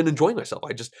been enjoying myself.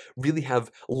 I just really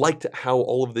have liked how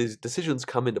all of these decisions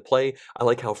come into play. I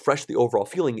like how fresh the overall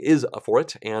feeling is for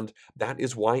it, and that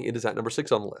is why it is at number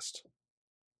 6 on the list.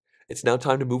 It's now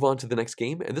time to move on to the next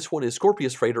game, and this one is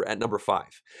Scorpius Freighter at number 5.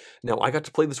 Now, I got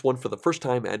to play this one for the first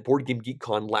time at Board Game Geek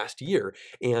Con last year,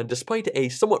 and despite a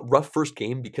somewhat rough first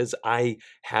game because I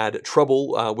had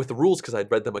trouble with the rules because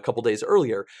I'd read them a couple days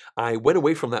earlier, I went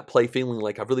away from that play feeling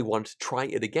like I really wanted to try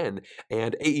it again,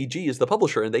 and AEG is the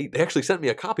publisher, and they actually sent me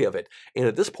a copy of it, and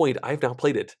at this point, I've now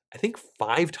played it, I think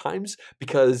 5 times,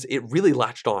 because it really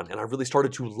latched on, and I really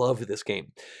started to love this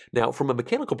game. Now, from a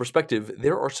mechanical perspective,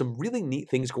 there are some really neat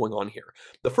things going on here.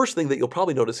 The first thing that you'll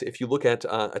probably notice if you look at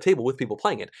a table with people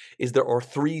playing it is there are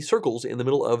 3 circles in the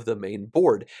middle of the main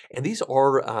board, and these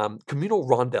are communal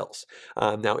rondels.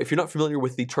 Now, if you're not familiar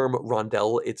with the term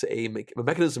rondel, it's a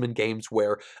mechanism in games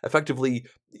where effectively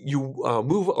you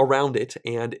move around it,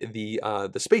 and the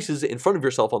spaces in front of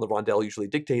yourself on the rondel usually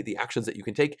dictate the actions that you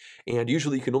can take, and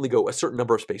usually you can only go a certain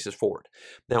number of spaces forward.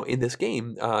 Now, in this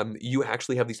game, you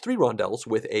actually have these 3 rondels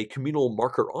with a communal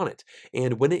marker on it,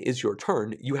 and when it is your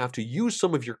turn, you have to use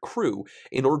some of your crew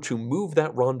in order to move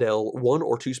that rondel 1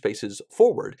 or 2 spaces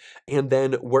forward, and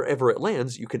then wherever it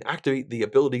lands, you can activate the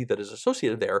ability that is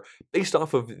associated there based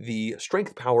off of the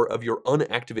strength power of your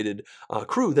unactivated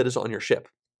crew that is on your ship.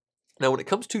 Now, when it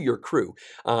comes to your crew,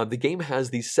 the game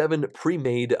has these 7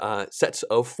 pre-made sets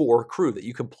of 4 crew that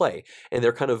you can play, and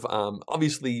they're kind of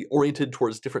obviously oriented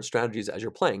towards different strategies as you're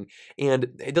playing, and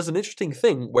it does an interesting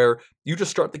thing where you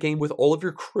just start the game with all of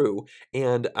your crew,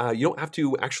 and you don't have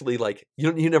to actually, like,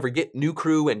 you never get new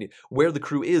crew, and where the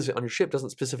crew is on your ship doesn't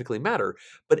specifically matter,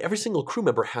 but every single crew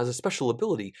member has a special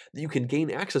ability that you can gain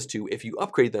access to if you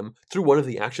upgrade them through one of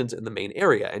the actions in the main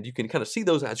area, and you can kind of see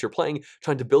those as you're playing,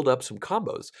 trying to build up some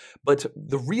combos. But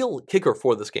the real kicker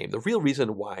for this game, the real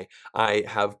reason why I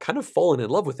have kind of fallen in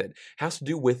love with it, has to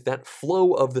do with that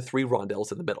flow of the 3 rondels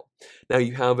in the middle. Now,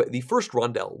 you have the first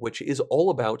rondel, which is all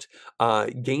about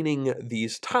gaining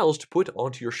these tiles to put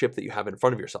onto your ship that you have in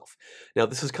front of yourself. Now,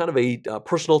 this is kind of a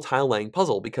personal tile laying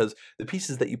puzzle because the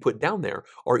pieces that you put down there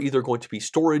are either going to be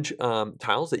storage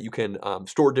tiles that you can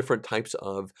store different types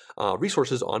of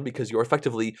resources on, because you're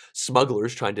effectively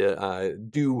smugglers trying to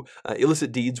do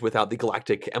illicit deeds without the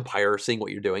Galactic Empire seeing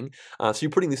what you're doing. So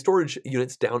you're putting these storage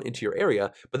units down into your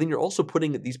area, but then you're also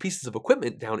putting these pieces of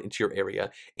equipment down into your area,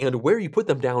 and where you put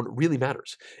them down really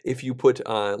matters. If you put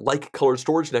like-colored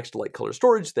storage next to like-colored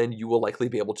storage, then you will likely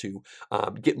be able to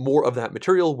get more of that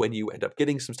material when you end up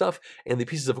getting some stuff, and the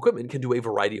pieces of equipment can do a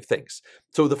variety of things.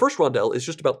 So the first rondel is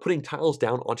just about putting tiles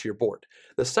down onto your board.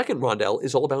 The second rondel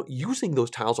is all about using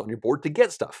those tiles on your board to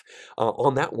get stuff.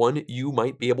 On that one, you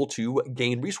might be able to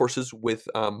gain resources with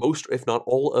most, if not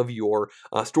all, of your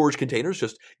storage containers,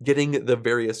 just getting the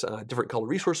various different color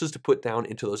resources to put down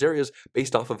into those areas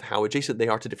based off of how adjacent they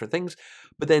are to different things.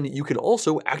 But then you can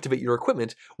also activate your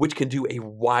equipment, which can do a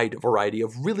wide variety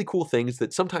of really cool things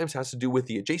that sometimes has to do with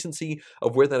the adjacency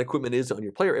of where that equipment is on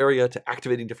your player area, to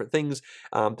activating different things,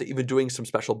 to even doing some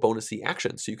special bonusy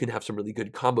actions, so you can have some really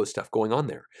good combo stuff going on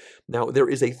there. Now, there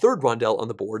is a third rondel on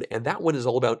the board, and that one is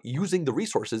all about using the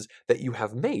resources that you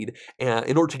have made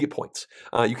in order to get points.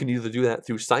 You can either do that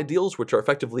through side deals, which are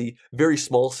effectively very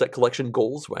small set collection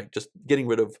goals, right? Just getting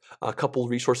rid of a couple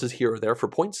resources here or there for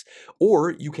points,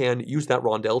 or you can use that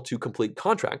rondel to complete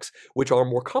contracts, which are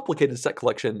more complicated set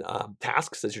collection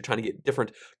tasks as you're trying to get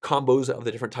different combos of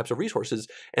the different types of resources,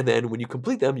 and then when you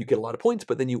complete them, you get a lot of points,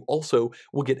 but then you also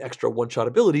will get extra one-shot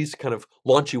abilities to kind of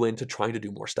launch you into trying to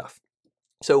do more stuff.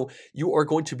 So you are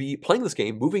going to be playing this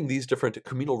game, moving these different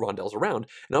communal rondels around,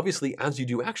 and obviously as you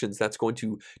do actions, that's going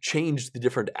to change the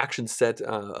different action set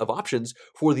of options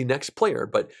for the next player,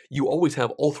 but you always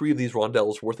have all 3 of these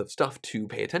rondels worth of stuff to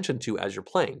pay attention to as you're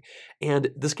playing. And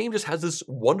this game just has this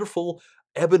wonderful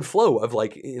ebb and flow of,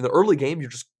 like, in the early game, you're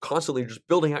just constantly just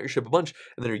building out your ship a bunch,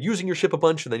 and then you're using your ship a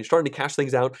bunch, and then you're starting to cash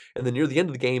things out, and then near the end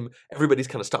of the game, everybody's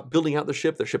kind of stopped building out their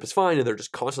ship is fine, and they're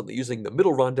just constantly using the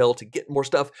middle rondel to get more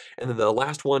stuff, and then the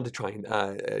last one to try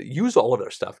and use all of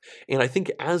their stuff. And I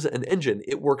think as an engine,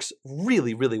 it works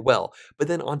really, really well. But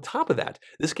then on top of that,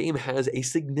 this game has a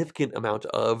significant amount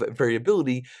of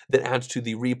variability that adds to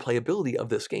the replayability of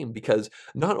this game, because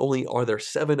not only are there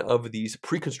 7 of these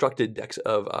pre-constructed decks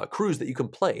of crews that you can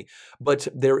play, but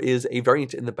there is a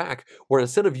variant in the back where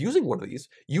instead of using one of these,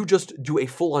 you just do a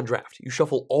full-on draft. You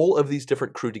shuffle all of these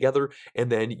different crew together,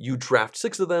 and then you draft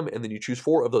 6 of them, and then you choose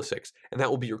 4 of those 6, and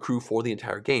that will be your crew for the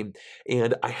entire game.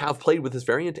 And I have played with this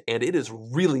variant, and it is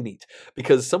really neat,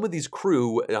 because some of these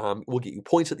crew will get you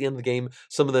points at the end of the game,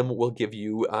 some of them will give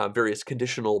you various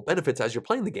conditional benefits as you're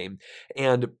playing the game,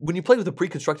 and when you play with the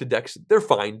pre-constructed decks, they're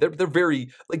fine. They're very,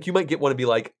 like, you might get one to be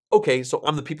like, okay, so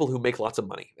I'm the people who make lots of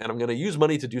money, and I'm going to use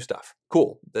money to do stuff.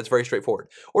 Cool, that's very straightforward.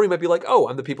 Or you might be like, oh,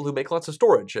 I'm the people who make lots of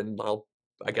storage, and I'll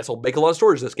I guess I'll make a lot of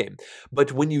storage this game.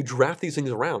 But when you draft these things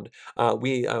around,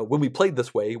 when we played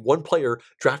this way, one player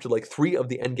drafted like 3 of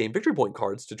the endgame victory point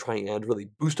cards to try and really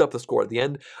boost up the score at the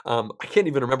end. I can't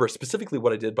even remember specifically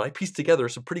what I did, but I pieced together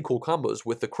some pretty cool combos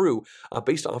with the crew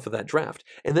based off of that draft.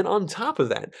 And then on top of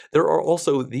that, there are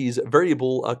also these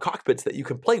variable cockpits that you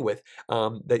can play with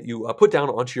that you put down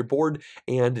onto your board,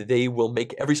 and they will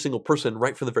make every single person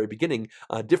right from the very beginning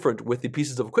different with the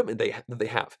pieces of equipment that they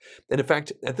have. And in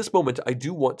fact, at this moment, I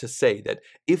do want to say that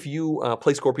if you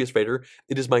play Scorpius Freighter,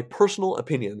 it is my personal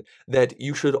opinion that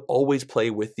you should always play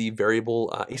with the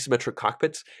variable asymmetric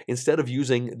cockpits instead of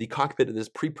using the cockpit that is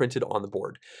pre-printed on the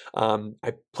board.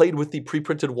 I played with the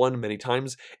pre-printed one many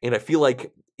times, and I feel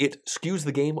like it skews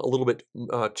the game a little bit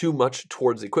too much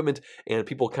towards equipment, and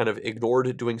people kind of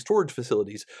ignored doing storage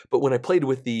facilities. But when I played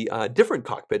with the different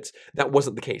cockpits, that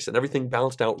wasn't the case, and everything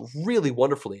balanced out really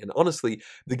wonderfully. And honestly,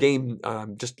 the game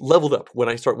just leveled up when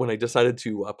I decided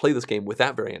to play this game with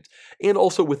that variant, and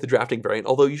also with the drafting variant,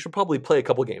 although you should probably play a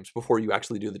couple games before you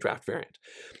actually do the draft variant.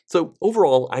 So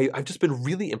overall, I've just been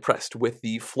really impressed with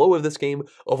the flow of this game,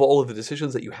 of all of the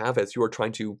decisions that you have as you are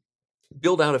trying to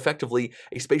build out effectively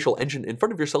a spatial engine in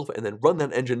front of yourself, and then run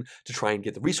that engine to try and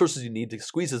get the resources you need to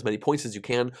squeeze as many points as you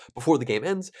can before the game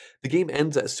ends. The game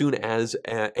ends as soon as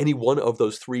any one of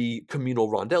those 3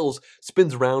 communal rondelles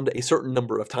spins around a certain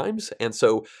number of times, and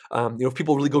so if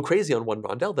people really go crazy on one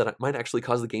rondelle, that might actually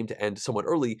cause the game to end somewhat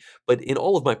early. But in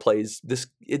all of my plays,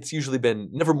 it's usually been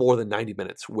never more than 90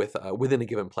 minutes within a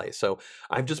given play. So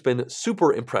I've just been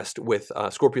super impressed with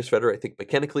Scorpius Freighter. I think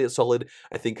mechanically it's solid.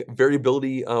 I think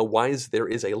variability wise, there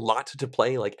is a lot to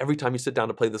play. Like every time you sit down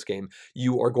to play this game,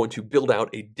 you are going to build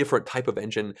out a different type of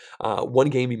engine. One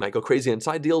game you might go crazy on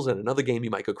side deals, and another game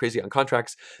you might go crazy on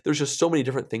contracts. There's just so many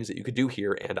different things that you could do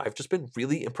here, and I've just been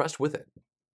really impressed with it.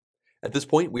 At this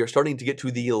point, we are starting to get to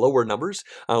the lower numbers.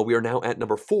 We are now at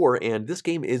number 4, and this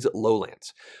game is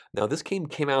Lowlands. Now, this game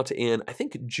came out in, I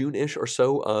think, June-ish or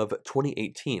so of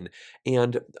 2018,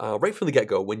 and right from the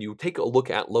get-go, when you take a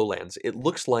look at Lowlands, it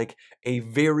looks like a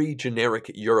very generic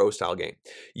Euro-style game.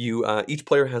 Each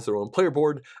player has their own player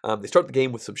board. They start the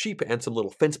game with some sheep and some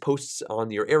little fence posts on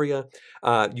your area.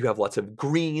 You have lots of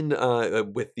green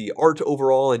with the art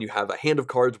overall, and you have a hand of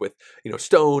cards with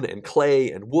stone and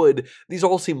clay and wood. These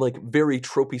all seem like very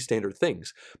tropey standard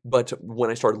things. But when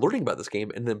I started learning about this game,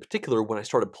 and in particular when I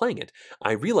started playing it,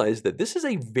 I realized that this is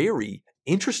a very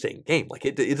interesting game. Like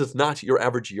it is not your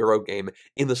average Euro game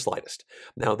in the slightest.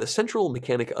 Now, the central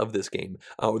mechanic of this game,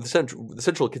 or the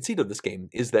central conceit of this game,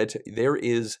 is that there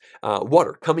is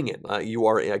water coming in. You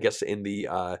are, I guess, in the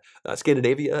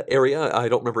Scandinavia area. I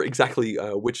don't remember exactly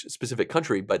which specific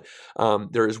country, but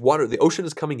there is water. The ocean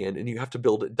is coming in, and you have to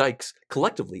build dikes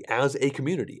collectively as a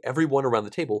community. Everyone around the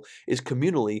table is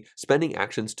communally spending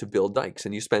actions to build dikes,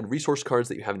 and you spend resource cards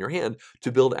that you have in your hand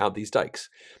to build out these dikes.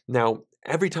 Now,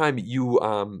 every time you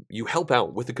help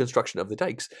out with the construction of the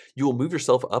dikes, you will move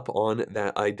yourself up on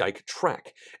a dike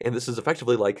track, and this is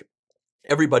effectively like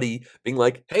everybody being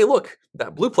like, hey, look,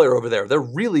 that blue player over there, they're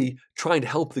really trying to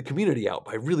help the community out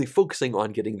by really focusing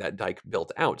on getting that dike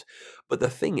built out. But the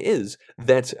thing is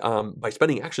that by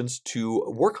spending actions to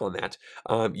work on that,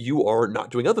 you are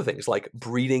not doing other things like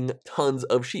breeding tons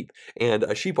of sheep. And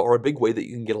sheep are a big way that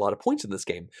you can get a lot of points in this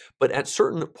game. But at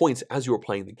certain points as you are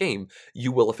playing the game,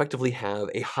 you will effectively have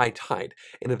a high tide.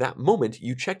 And at that moment,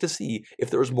 you check to see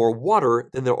if there is more water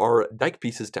than there are dike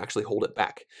pieces to actually hold it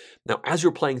back. Now, as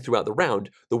you're playing throughout the round,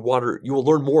 the water, you will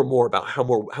learn more and more about how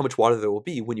much water there will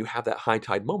be when you have that high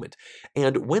tide moment.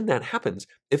 And when that happens,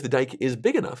 if the dike is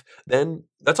big enough, then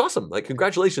that's awesome. Like,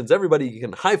 congratulations, everybody, you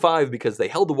can high five because they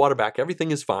held the water back,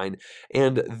 everything is fine.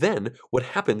 And then what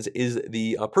happens is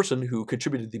the person who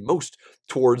contributed the most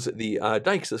towards the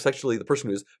dikes, essentially the person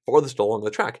who is farthest along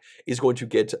the track, is going to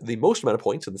get the most amount of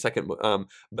points, and the second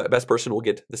best person will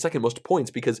get the second most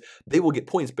points, because they will get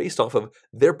points based off of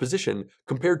their position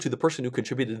compared to the person who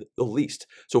contributed the least.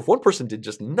 So if one person did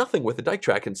just nothing with the dike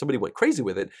track and somebody went crazy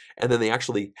with it, and then they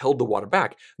actually held the water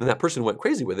back, then that person who went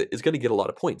crazy with it is going to get a lot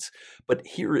of points. But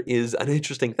here is an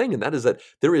interesting thing, and that is that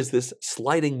there is this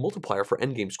sliding multiplier for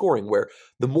endgame scoring, where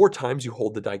the more times you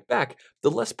hold the dike back, the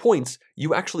less points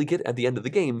you actually get at the end of the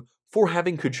game for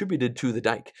having contributed to the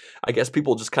dike. I guess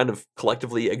people just kind of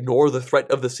collectively ignore the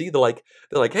threat of the sea. They're like,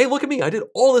 hey, look at me, I did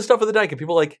all this stuff with the dike. And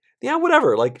people are like, yeah,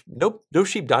 whatever. Like, nope, no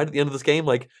sheep died at the end of this game.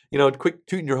 Like, quick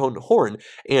tooting your own horn.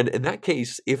 And in that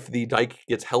case, if the dike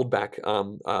gets held back,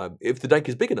 if the dike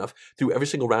is big enough through every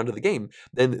single round of the game,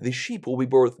 then the sheep will be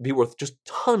worth just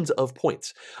tons of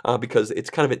points, because it's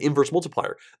kind of an inverse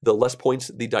multiplier. The less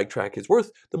points the dike track is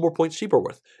worth, the more points sheep are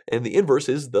worth. And the inverse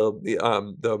is the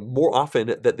more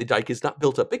often that the dike dike is not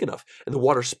built up big enough, and the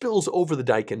water spills over the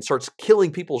dike and starts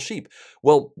killing people's sheep,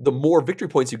 well, the more victory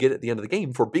points you get at the end of the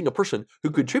game for being a person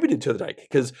who contributed to the dike.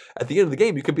 Because at the end of the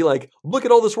game, you could be like, look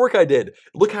at all this work I did.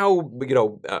 Look how,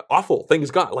 awful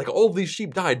things got. Like, all of these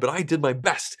sheep died, but I did my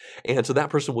best. And so that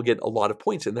person will get a lot of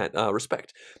points in that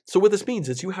respect. So what this means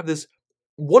is you have this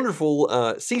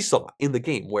wonderful seesaw in the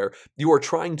game where you are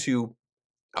trying to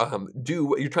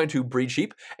you're trying to breed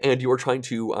sheep and you are trying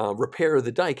to repair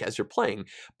the dike as you're playing,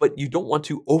 but you don't want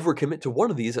to overcommit to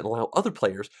one of these and allow other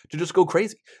players to just go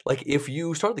crazy. Like, if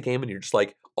you start the game and you're just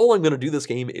like, all I'm going to do this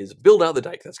game is build out the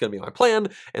dike, that's going to be my plan,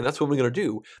 and that's what we're going to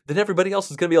do, then everybody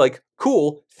else is going to be like,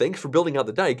 cool, thanks for building out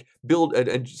the dike, build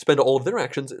and spend all of their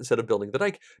actions instead of building the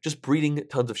dike, just breeding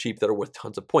tons of sheep that are worth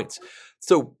tons of points.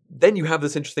 So then you have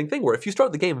this interesting thing where if you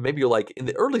start the game and maybe you're like, in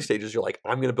the early stages, you're like,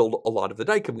 I'm going to build a lot of the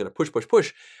dike, I'm going to push, push,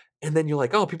 push, and then you're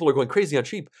like, oh, people are going crazy on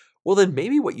sheep. Well, then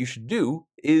maybe what you should do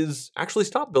is actually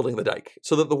stop building the dike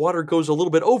so that the water goes a little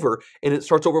bit over and it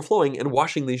starts overflowing and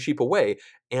washing these sheep away.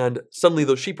 And suddenly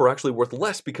those sheep are actually worth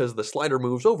less because the slider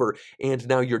moves over and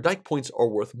now your dike points are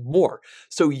worth more.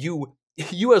 So you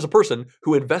as a person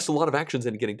who invests a lot of actions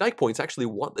in getting dike points actually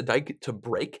want the dike to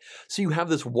break. So you have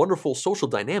this wonderful social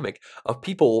dynamic of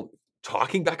people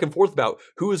talking back and forth about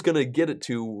who is going to get it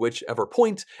to whichever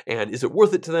point, and is it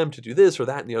worth it to them to do this or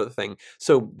that and the other thing.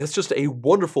 So that's just a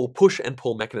wonderful push and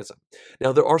pull mechanism.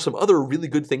 Now, there are some other really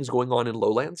good things going on in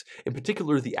Lowlands. In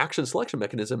particular, the action selection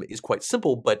mechanism is quite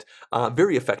simple, but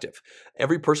very effective.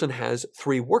 Every person has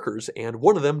 3 workers, and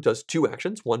one of them does 2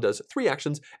 actions, one does 3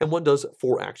 actions, and one does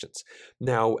 4 actions.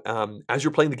 Now, as you're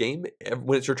playing the game,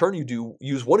 when it's your turn, you do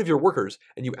use one of your workers,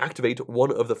 and you activate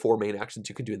one of the 4 main actions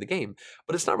you can do in the game.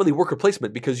 But it's not really worker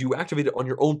placement because you activate it on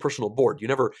your own personal board. You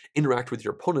never interact with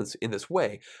your opponents in this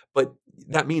way, but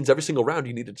that means every single round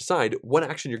you need to decide what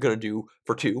action you're going to do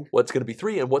for 2, what's going to be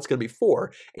 3, and what's going to be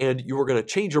 4, and you are going to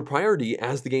change your priority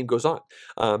as the game goes on.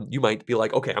 You might be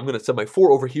like, okay, I'm going to send my 4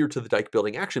 over here to the dike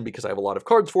building action because I have a lot of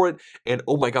cards for it, and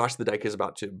oh my gosh, the dike is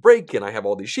about to break, and I have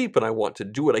all these sheep, and I want to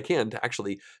do what I can to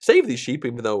actually save these sheep,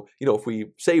 even though, if we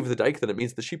save the dike, then it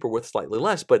means the sheep are worth slightly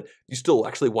less, but you still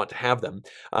actually want to have them.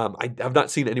 I have not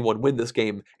seen anyone win this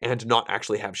game and not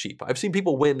actually have sheep. I've seen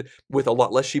people win with a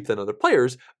lot less sheep than other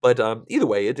players, but either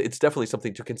way, it's definitely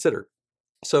something to consider.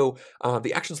 So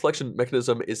the action selection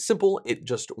mechanism is simple, it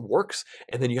just works,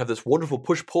 and then you have this wonderful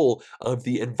push-pull of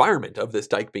the environment of this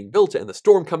dike being built and the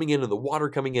storm coming in and the water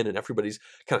coming in and everybody's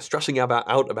kind of stressing out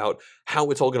about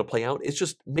how it's all going to play out. It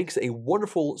just makes a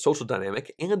wonderful social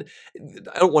dynamic, and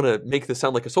I don't want to make this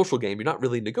sound like a social game, you're not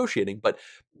really negotiating, but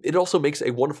it also makes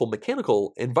a wonderful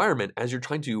mechanical environment as you're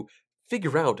trying to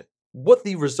figure out what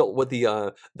the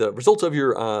results of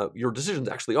your decisions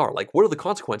actually are. Like, what are the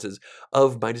consequences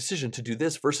of my decision to do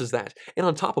this versus that? And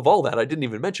on top of all that, I didn't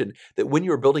even mention that when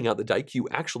you're building out the dike, you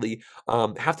actually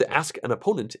have to ask an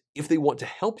opponent if they want to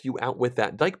help you out with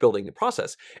that dike building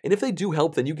process. And if they do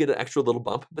help, then you get an extra little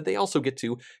bump, but they also get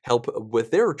to help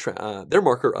with their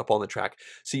marker up on the track.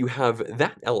 So you have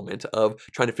that element of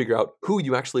trying to figure out who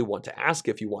you actually want to ask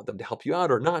if you want them to help you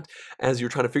out or not, as you're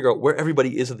trying to figure out where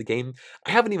everybody is in the game.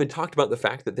 I haven't even talked about the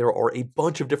fact that there are a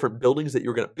bunch of different buildings that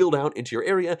you're going to build out into your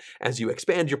area as you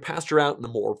expand your pasture out, and the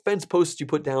more fence posts you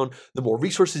put down, the more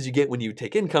resources you get when you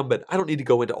take income, but I don't need to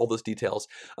go into all those details.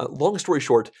 Long story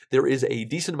short, there is a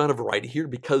decent amount of variety here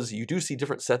because you do see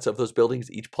different sets of those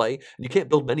buildings each play, and you can't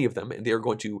build many of them, and they are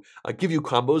going to give you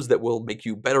combos that will make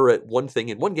you better at one thing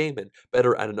in one game and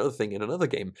better at another thing in another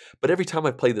game. But every time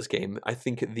I play this game, I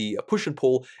think the push and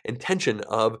pull and tension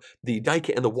of the dike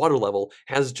and the water level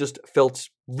has just felt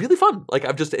really fun. Like,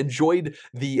 I've just enjoyed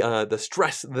the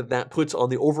stress that puts on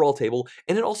the overall table,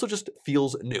 and it also just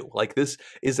feels new. Like, this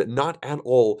is not at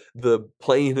all the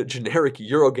plain generic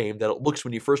Euro game that it looks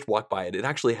when you first walk by it. It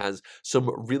actually has some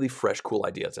really fresh, cool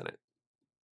ideas in it.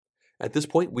 At this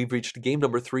point, we've reached game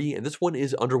number 3, and this one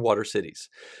is Underwater Cities.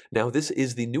 Now, this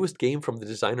is the newest game from the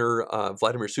designer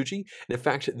Vladimir Suchi, and in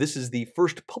fact, this is the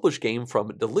first published game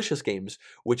from Delicious Games,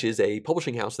 which is a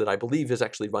publishing house that I believe is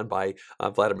actually run by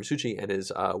Vladimir Suchi and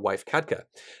his wife Katka.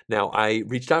 Now, I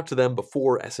reached out to them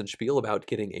before Essen Spiel about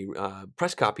getting a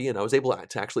press copy, and I was able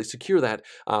to actually secure that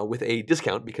with a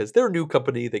discount because they're a new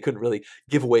company. They couldn't really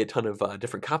give away a ton of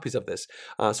different copies of this.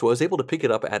 So I was able to pick it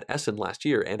up at Essen last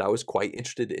year, and I was quite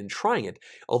interested in trying it,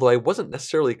 although I wasn't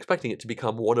necessarily expecting it to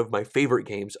become one of my favorite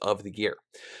games of the year.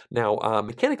 Now,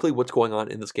 mechanically, what's going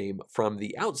on in this game from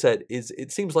the outset is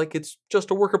it seems like it's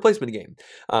just a worker placement game.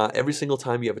 Every single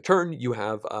time you have a turn, you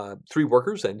have 3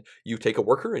 workers, and you take a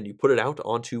worker and you put it out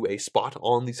onto a spot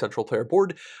on the central player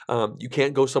board. You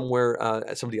can't go somewhere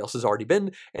somebody else has already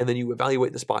been, and then you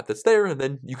evaluate the spot that's there, and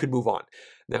then you can move on.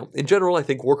 Now, in general, I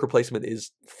think worker placement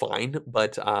is fine,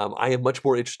 but I am much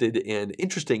more interested in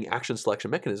interesting action selection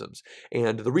mechanisms.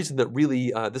 And the reason that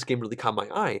really this game really caught my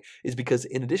eye is because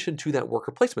in addition to that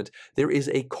worker placement, there is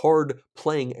a card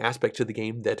playing aspect to the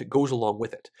game that goes along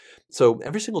with it. So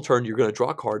every single turn, you're going to draw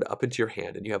a card up into your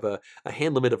hand, and you have a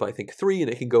hand limit of, I think, 3, and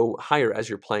it can go higher as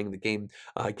you're playing the game,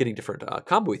 getting different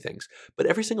combo things. But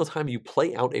every single time you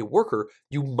play out a worker,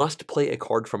 you must play a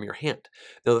card from your hand.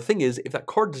 Now, the thing is, if that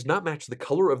card does not match the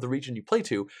color of the region you play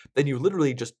to, then you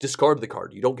literally just discard the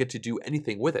card. You don't get to do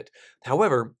anything with it.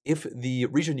 However, if the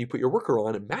region you put your worker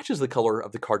on matches the color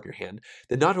of the card in your hand,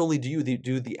 then not only do you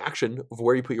do the action of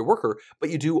where you put your worker,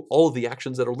 but you do all of the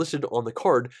actions that are listed on the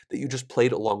card that you just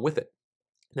played along with it.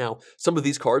 Now, some of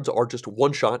these cards are just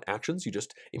one-shot actions. You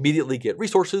just immediately get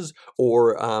resources,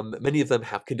 or many of them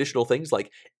have conditional things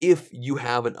like if you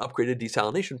have an upgraded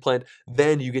desalination plant,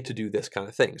 then you get to do this kind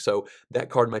of thing. So that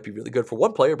card might be really good for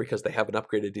one player because they have an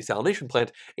upgraded desalination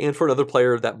plant, and for another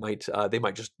player that might they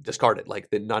might just discard it, like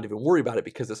they not even worry about it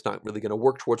because it's not really going to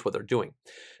work towards what they're doing.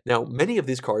 Now, many of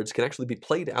these cards can actually be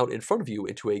played out in front of you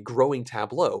into a growing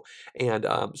tableau, and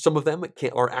some of them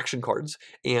are action cards,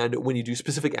 and when you do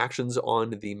specific actions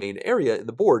on the main area in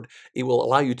the board, it will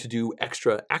allow you to do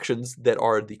extra actions that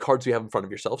are the cards you have in front of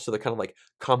yourself. So they're kind of like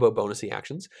combo bonusy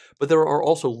actions. But there are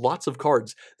also lots of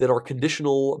cards that are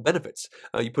conditional benefits.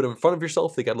 You put them in front of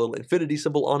yourself, they got a little infinity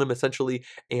symbol on them essentially,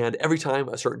 and every time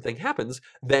a certain thing happens,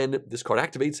 then this card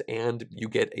activates and you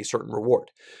get a certain reward.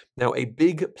 Now, a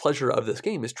big pleasure of this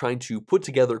game is trying to put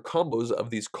together combos of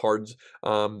these cards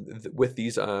with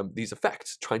these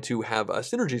effects, trying to have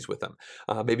synergies with them.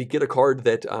 Maybe get a card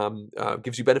that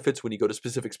gives you benefits when you go to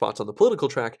specific spots on the political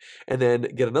track, and then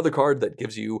get another card that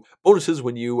gives you bonuses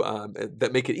when you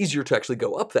that make it easier to actually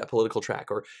go up that political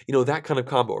track, or that kind of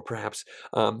combo. Or perhaps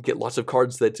get lots of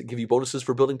cards that give you bonuses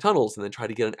for building tunnels, and then try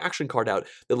to get an action card out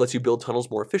that lets you build tunnels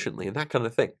more efficiently, and that kind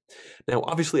of thing. Now,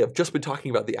 obviously, I've just been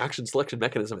talking about the action selection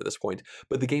mechanism at this point,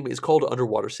 but the game is called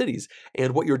Underwater Cities,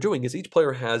 and what you're doing is each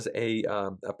player has a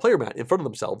player mat in front of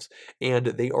themselves, and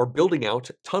they are building out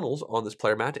tunnels on this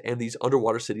player mat and these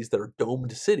underwater cities that are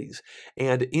domed cities.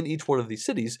 And in each one of these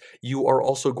cities, you are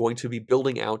also going to be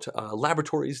building out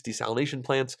laboratories, desalination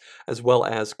plants, as well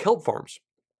as kelp farms.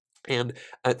 And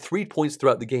at 3 points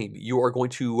throughout the game, you are going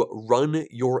to run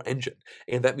your engine.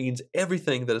 And that means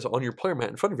everything that is on your player mat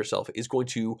in front of yourself is going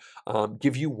to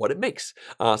give you what it makes.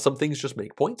 Some things just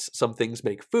make points, some things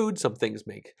make food, some things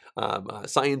make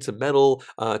science and metal,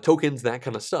 tokens, that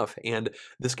kind of stuff. And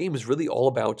this game is really all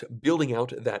about building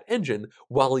out that engine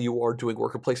while you are doing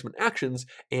worker placement actions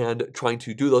and trying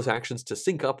to do those actions to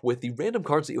sync up with the random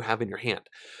cards that you have in your hand.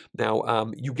 Now,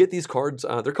 you get these cards,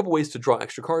 there are a couple ways to draw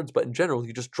extra cards, but in general,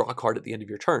 you just draw a card at the end of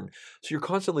your turn. So you're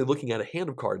constantly looking at a hand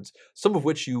of cards, some of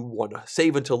which you want to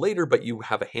save until later, but you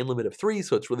have a hand limit of 3,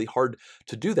 so it's really hard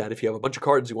to do that if you have a bunch of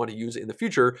cards you want to use in the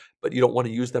future, but you don't want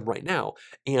to use them right now.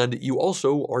 And you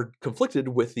also are conflicted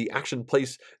with the action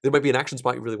place. There might be an action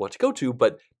spot you really want to go to,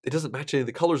 but it doesn't match any of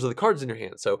the colors of the cards in your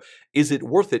hand. So is it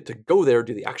worth it to go there,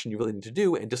 do the action you really need to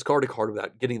do, and discard a card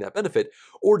without getting that benefit?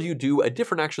 Or do you do a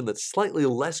different action that's slightly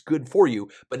less good for you,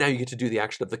 but now you get to do the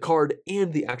action of the card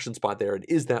and the action spot there, and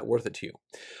is that worth it to you?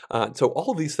 So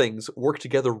all of these things work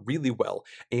together really well,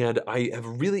 and I have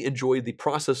really enjoyed the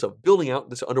process of building out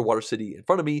this underwater city in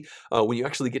front of me. When you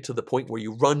actually get to the point where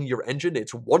you run your engine,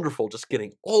 it's wonderful just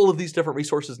getting all of these different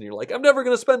resources, and you're like, I'm never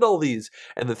going to spend all these.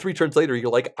 And then 3 turns later,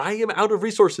 you're like, I am out of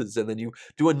resources. And then you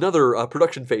do another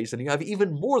production phase, and you have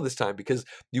even more this time because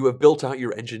you have built out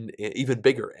your engine even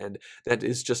bigger, and that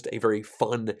is just a very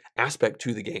fun aspect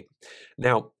to the game.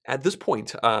 Now, at this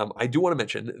point, I do want to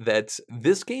mention that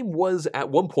this game was at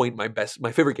one point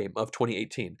my favorite game of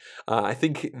 2018. I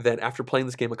think that after playing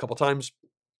this game a couple times,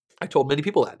 I told many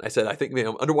people that. I said, I think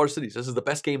Underwater Cities, this is the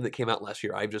best game that came out last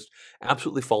year. I've just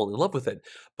absolutely fallen in love with it.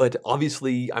 But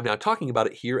obviously, I'm now talking about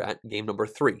it here at game number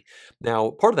 3.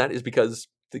 Now, part of that is because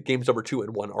the games number 2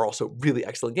 and 1 are also really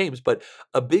excellent games, but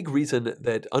a big reason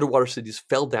that Underwater Cities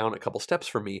fell down a couple steps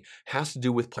for me has to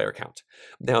do with player count.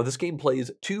 Now, this game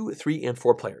plays 2, 3, and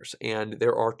 4 players, and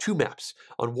there are 2 maps.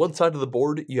 On one side of the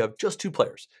board, you have just 2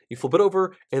 players. You flip it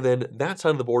over, and then that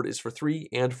side of the board is for 3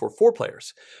 and for 4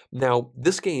 players. Now,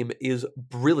 this game is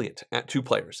brilliant at 2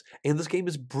 players, and this game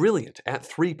is brilliant at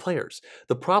 3 players.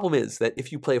 The problem is that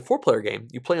if you play a 4-player game,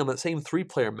 you play on that same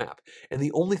 3-player map, and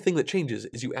the only thing that changes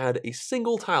is you add a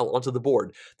single tile onto the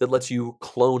board that lets you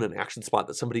clone an action spot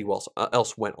that somebody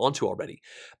else went onto already.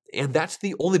 And that's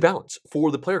the only balance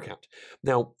for the player count.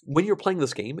 Now, when you're playing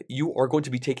this game, you are going to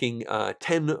be taking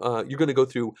 10, you're going to go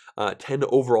through 10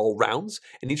 overall rounds,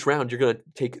 and each round you're going to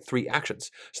take 3 actions.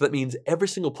 So that means every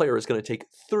single player is going to take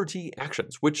 30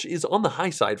 actions, which is on the high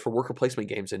side for worker placement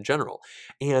games in general.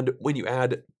 And when you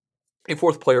add a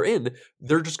 4th player in,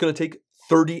 they're just going to take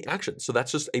 30 actions. So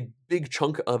that's just a big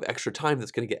chunk of extra time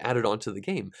that's going to get added onto the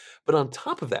game. But on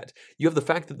top of that, you have the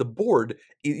fact that the board,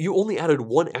 you only added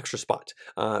 1 extra spot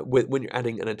when you're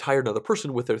adding an entire another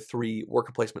person with their 3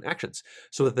 worker placement actions.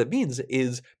 So what that means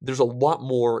is there's a lot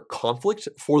more conflict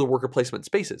for the worker placement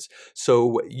spaces.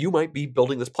 So you might be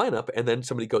building this plan up, and then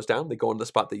somebody goes down, they go into the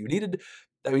spot that you needed.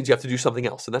 That means you have to do something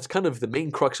else. And that's kind of the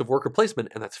main crux of worker placement,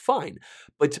 and that's fine.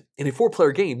 But in a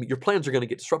 4-player game, your plans are going to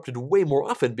get disrupted way more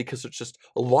often because it's just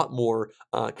a lot more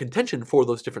contention for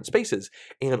those different spaces.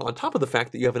 And on top of the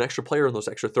fact that you have an extra player in those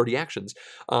extra 30 actions,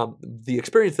 the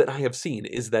experience that I have seen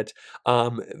is that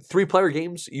 3-player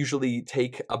games usually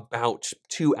take about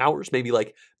 2 hours, maybe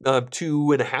like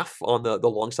 2.5 on the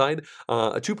long side.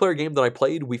 A 2-player game that I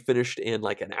played, we finished in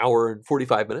like an hour and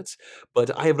 45 minutes,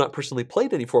 but I have not personally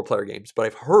played any 4-player games, but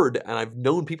I've heard and I've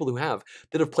known people who have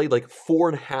that have played like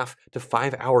 4.5 to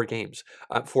 5-hour games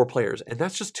at 4 players, and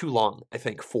that's just too long, I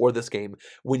think, for this game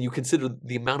when you consider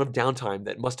the amount of downtime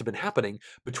that must have been happening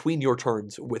between your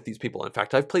turns with these people. In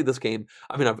fact, I've played this game,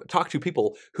 I've talked to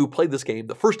people who played this game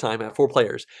the first time at 4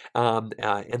 players, and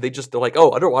they're like,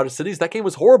 oh, Underwater Cities, that game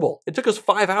was horrible. It took us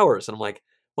 5 hours. And I'm like,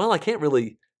 well, I can't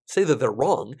really say that they're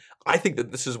wrong. I think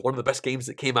that this is one of the best games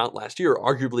that came out last year,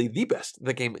 arguably the best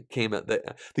the game that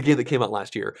came out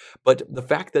last year. But the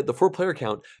fact that the 4-player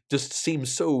count just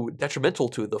seems so detrimental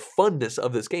to the funness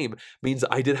of this game means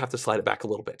I did have to slide it back a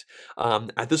little bit.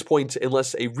 At this point,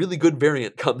 unless a really good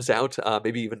variant comes out,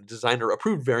 maybe even a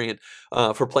designer-approved variant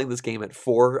for playing this game at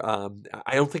 4,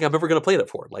 I don't think I'm ever going to play it at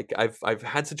 4. Like I've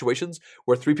had situations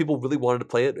where 3 people really wanted to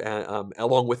play it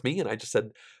along with me, and I just said,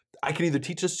 I can either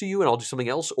teach this to you and I'll do something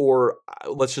else, or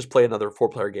let's just play another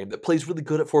 4-player game that plays really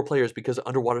good at 4 players, because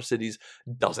Underwater Cities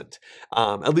doesn't,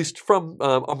 at least from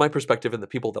my perspective and the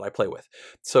people that I play with.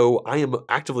 So I am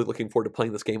actively looking forward to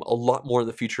playing this game a lot more in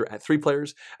the future at 3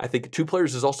 players. I think 2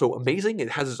 players is also amazing.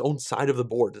 It has its own side of the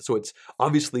board, so it's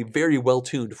obviously very well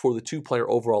tuned for the 2-player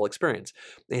overall experience.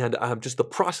 And just the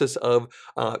process of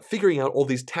figuring out all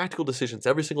these tactical decisions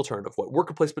every single turn of what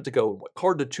worker placement to go and what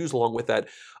card to choose along with that,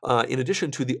 in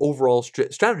addition to the overall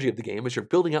strategy of the game as you're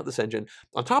building out this engine,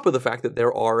 on top of the fact that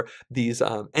there are these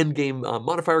end game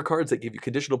modifier cards that give you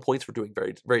conditional points for doing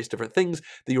various different things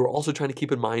that you're also trying to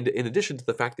keep in mind, in addition to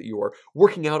the fact that you are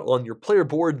working out on your player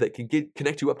board that can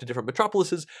connect you up to different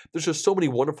metropolises. There's just so many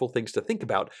wonderful things to think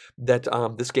about that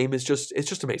this game is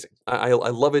just amazing. I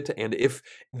love it, and if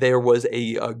there was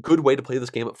a good way to play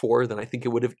this game at 4, then I think it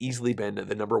would have easily been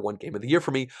the #1 game of the year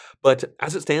for me. But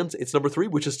as it stands, it's number 3,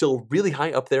 which is still really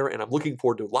high up there, and I'm looking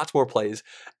forward to lots more plays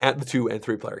at the 2- and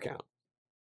 3-player count.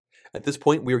 At this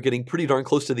point, we are getting pretty darn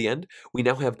close to the end. We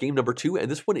now have game number 2, and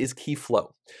this one is Key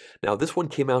Flow. Now, this one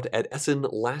came out at Essen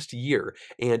last year,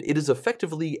 and it is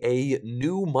effectively a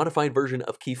new modified version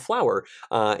of Key Flower,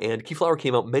 and Key Flower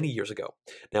came out many years ago.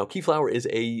 Now, Key Flower is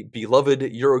a beloved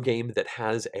Euro game that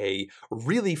has a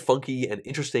really funky and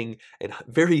interesting and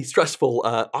very stressful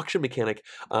auction mechanic.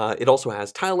 It also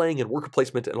has tile laying and worker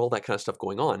placement and all that kind of stuff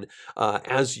going on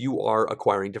as you are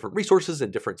acquiring different resources in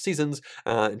different seasons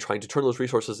and trying to turn those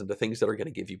resources into things that are going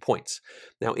to give you points.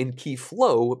 Now, in Key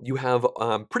Flow, you have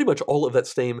pretty much all of that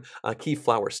same Key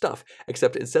Flower stuff,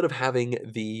 except instead of having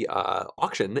the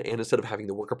auction and instead of having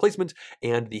the worker placement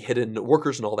and the hidden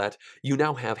workers and all that, you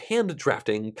now have hand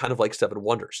drafting, kind of like 7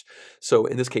 Wonders. So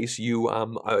in this case, you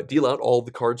deal out all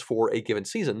the cards for a given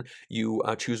season. You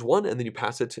choose one, and then you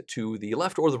pass it to the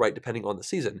left or the right, depending on the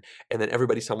season, and then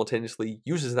everybody simultaneously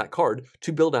uses that card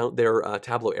to build out their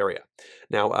tableau area.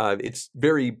 Now, it's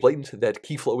very blatant that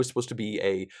Key Flow is supposed to be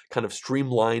a kind of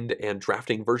streamlined and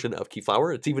drafting version of Key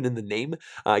Flower. It's even in the name.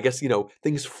 I guess,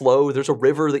 things flow. There's a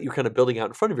river that you're kind of building out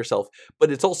in front of yourself,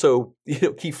 but it's also,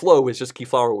 Key Flow is just Key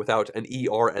Flower without an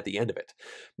ER at the end of it.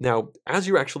 Now, as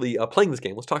you're actually playing this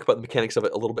game, let's talk about the mechanics of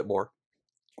it a little bit more.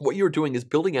 What you're doing is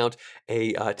building out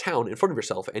a town in front of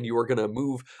yourself, and you are going to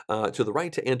move to the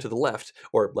right and to the left,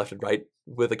 or left and right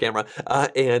with a camera,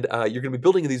 and you're going to be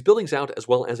building these buildings out as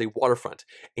well as a waterfront.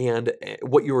 And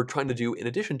what you're trying to do, in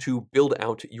addition to build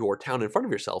out your town in front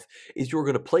of yourself, is you're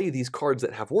going to play these cards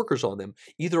that have workers on them,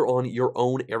 either on your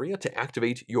own area to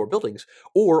activate your buildings,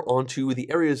 or onto the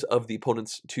areas of the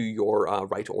opponents to your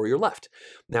right or your left.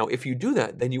 Now, if you do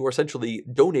that, then you are essentially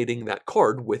donating that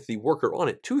card with the worker on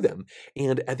it to them,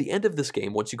 and at the end of this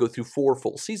game, once you go through 4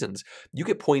 full seasons, you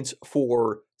get points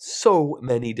for so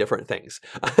many different things.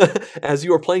 As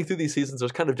you are playing through these seasons,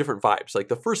 there's kind of different vibes. Like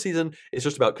the first season is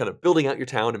just about kind of building out your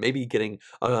town and maybe getting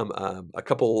a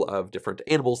couple of different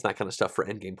animals and that kind of stuff for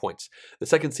endgame points. The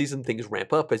second season, things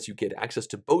ramp up as you get access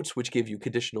to boats, which give you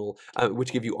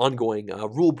ongoing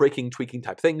rule-breaking, tweaking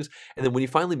type things. And then when you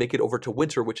finally make it over to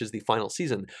winter, which is the final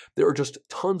season, there are just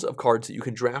tons of cards that you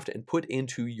can draft and put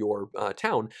into your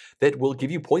town that will give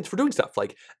you points for doing stuff,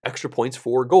 like extra points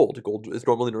for gold. Gold is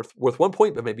normally worth 1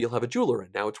 point, but maybe you'll have a jeweler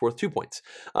and now it's worth 2 points.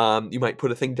 You might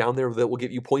put a thing down there that will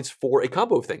give you points for a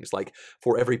combo of things, like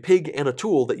for every pig and a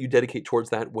tool that you dedicate towards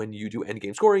that when you do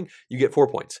endgame scoring, you get 4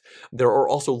 points. There are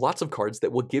also lots of cards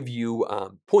that will give you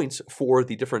points for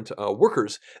the different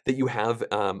workers that you have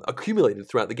accumulated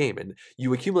throughout the game, and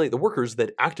you accumulate the workers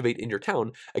that activate in your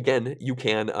town. Again, you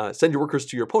can send your workers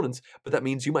to your opponents, but that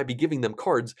means you might be giving them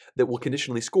cards that will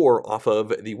conditionally score off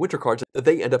of the winter cards that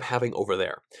they end up having over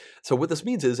there. So what this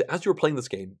means is, as you're playing this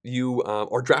game, you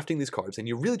are drafting these cards, and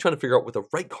you're really trying to figure out what the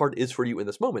right card is for you in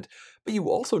this moment, but you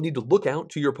also need to look out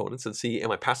to your opponents and see,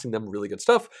 am I passing them really good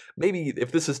stuff? Maybe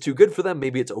if this is too good for them,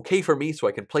 maybe it's okay for me, so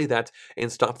I can play that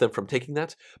and stop them from taking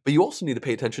that. But you also need to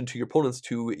pay attention to your opponents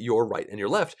to your right and your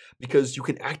left, because you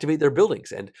can activate their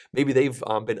buildings, and maybe they've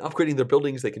been upgrading their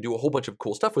buildings, they can do a whole bunch of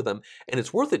cool stuff with them, and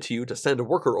it's worth it to you to send a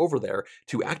worker over there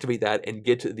to activate that and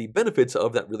get the benefits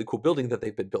of that really cool building that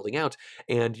they've been building out.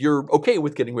 And you're okay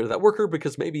with getting rid of that worker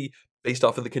because maybe based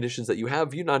off of the conditions that you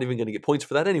have, you're not even going to get points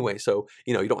for that anyway, so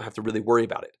you don't have to really worry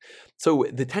about it. So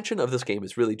the tension of this game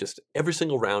is really just every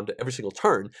single round, every single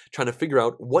turn, trying to figure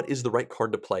out what is the right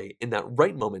card to play in that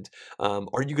right moment.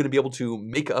 Are you going to be able to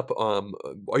make up, are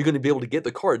you going to be able to get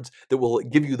the cards that will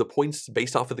give you the points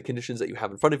based off of the conditions that you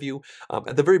have in front of you?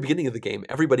 At the very beginning of the game,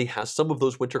 everybody has some of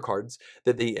those winter cards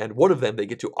and one of them they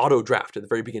get to auto draft at the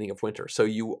very beginning of winter. So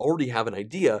you already have an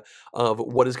idea of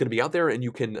what is going to be out there, and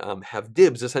you can have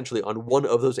dibs essentially on one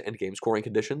of those endgame scoring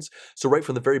conditions. So right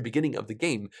from the very beginning of the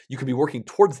game, you can be working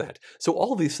towards that. So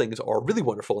all of these things are really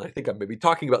wonderful, and I think I'm maybe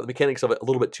talking about the mechanics of it a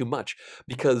little bit too much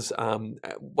because,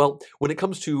 well, when it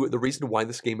comes to the reason why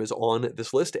this game is on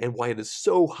this list and why it is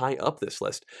so high up this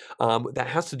list, that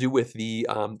has to do with the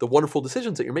wonderful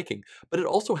decisions that you're making, but it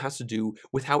also has to do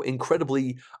with how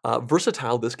incredibly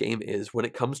versatile this game is when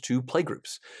it comes to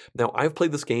playgroups. Now, I've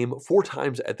played this game 4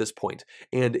 times at this point,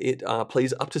 and it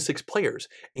plays up to 6 players,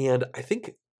 and I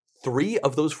think 3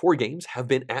 of those 4 games have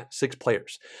been at 6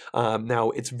 players.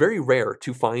 Now, it's very rare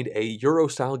to find a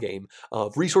Euro-style game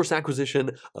of resource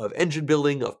acquisition, of engine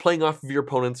building, of playing off of your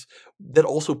opponents that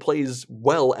also plays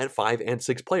well at 5 and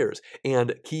 6 players.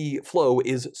 And Key Flow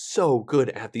is so good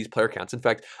at these player counts. In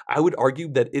fact, I would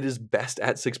argue that it is best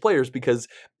at 6 players because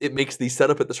it makes the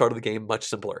setup at the start of the game much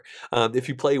simpler. If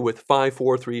you play with 5,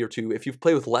 4, 3, or 2, if you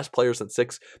play with less players than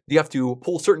 6, you have to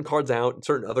pull certain cards out and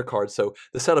certain other cards, so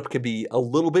the setup can be a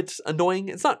little bit annoying.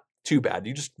 It's not too bad.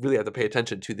 You just really have to pay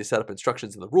attention to the setup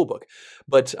instructions in the rulebook.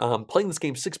 But playing this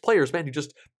game 6 players, man, you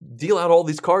just deal out all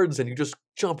these cards and you just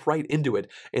jump right into it,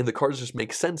 and the cards just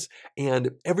make sense.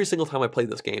 And every single time I play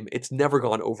this game, it's never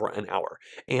gone over an hour.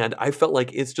 And I felt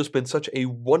like it's just been such a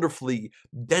wonderfully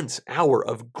dense hour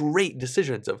of great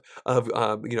decisions of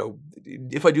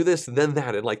if I do this, then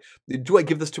that, and like, do I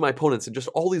give this to my opponents, and just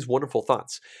all these wonderful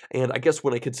thoughts. And I guess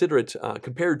when I consider it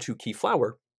compared to Key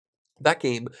Flower, that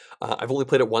game, I've only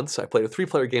played it once. I played a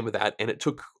 3-player game of that, and it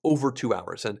took over 2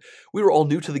 hours. And we were all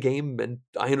new to the game, and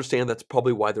I understand that's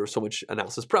probably why there was so much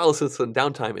analysis paralysis and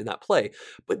downtime in that play.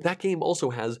 But that game also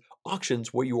has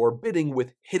auctions where you are bidding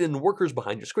with hidden workers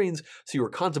behind your screens, so you are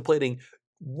contemplating,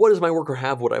 what does my worker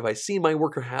have? What have I seen my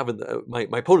worker have and my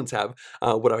opponents have?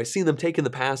 What have I seen them take in the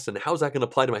past, and how's that going to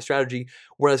apply to my strategy?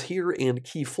 Whereas here in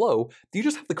Key Flow, you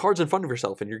just have the cards in front of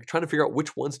yourself, and you're trying to figure out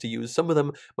which ones to use. Some of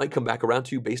them might come back around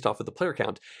to you based off of the player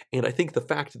count, and I think the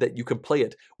fact that you can play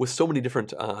it with so many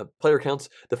different player counts,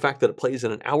 the fact that it plays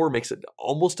in an hour makes it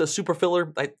almost a super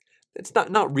filler. It's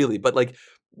not really, but like,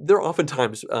 there are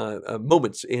oftentimes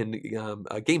moments in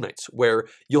game nights where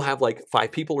you'll have like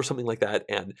 5 people or something like that,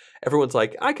 and everyone's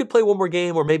like, I could play one more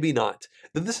game or maybe not.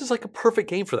 Then this is like a perfect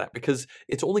game for that because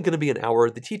it's only going to be an hour.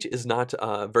 The teach is not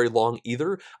very long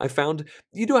either. I found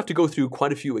you do have to go through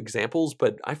quite a few examples,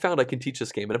 but I found I can teach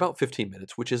this game in about 15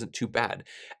 minutes, which isn't too bad.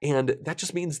 And that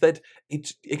just means that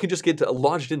it can just get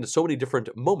lodged into so many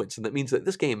different moments, and that means that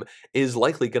this game is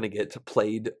likely going to get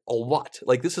played a lot.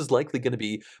 Like, this is likely going to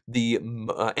be the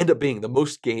end up being the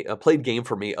most played game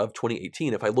for me of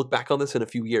 2018. If I look back on this in a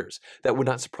few years, that would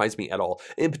not surprise me at all.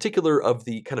 In particular, of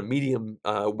the kind of medium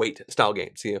weight style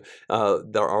games.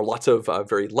 There are lots of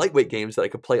very lightweight games that I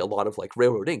could play a lot of, like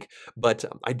Railroad Inc. But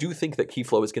I do think that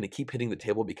Keyflow is going to keep hitting the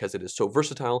table because it is so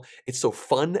versatile. It's so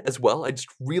fun as well. I just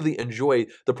really enjoy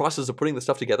the process of putting the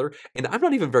stuff together. And I'm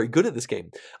not even very good at this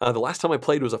game. The last time I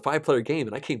played was a 5-player game,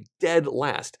 and I came dead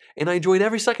last. And I enjoyed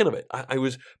every second of it. I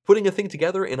was putting a thing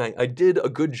together, and I did a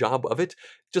good job of it.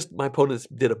 Just my opponents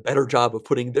did a better job of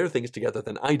putting their things together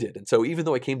than I did. And so even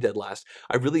though I came dead last,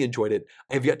 I really enjoyed it.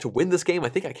 I have yet to win this game. I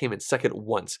think I came in second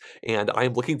once. And I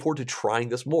am looking forward to trying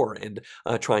this more and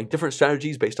trying different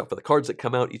strategies based off of the cards that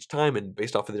come out each time and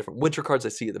based off of the different winter cards I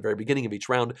see at the very beginning of each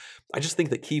round. I just think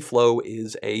that Keyflow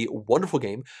is a wonderful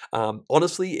game.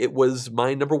 Honestly, it was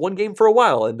my #1 game for a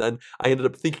while, and then I ended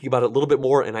up thinking about it a little bit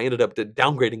more, and I ended up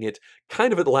downgrading it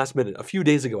kind of at the last minute. A few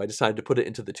days ago, I decided to put it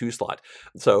into the 2 slot.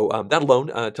 So that alone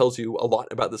tells you a lot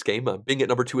about this game. Being at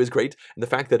 #2 is great, and the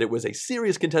fact that it was a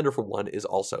serious contender for 1 is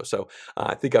also. So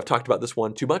I think I've talked about this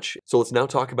one too much. So let's now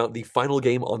talk about the final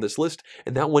game on this list,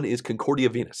 and that one is Concordia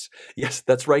Venus. Yes,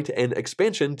 that's right, an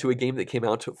expansion to a game that came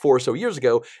out 4 or so years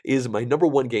ago is my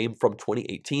 #1 game from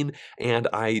 2018, and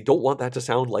I don't want that to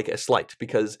sound like a slight,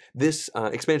 because this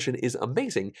expansion is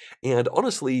amazing, and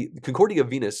honestly, Concordia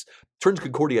Venus turns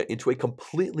Concordia into a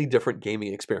completely different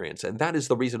gaming experience, and that is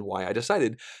the reason why I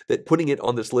decided that putting it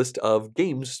on this list of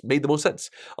games made the most sense.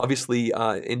 Obviously,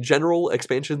 in general,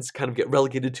 expansions kind of get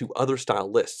relegated to other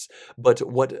style lists, but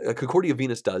what Concordia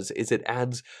Venus does is it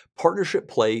adds partnership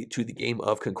play to the game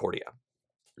of Concordia.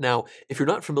 Now, if you're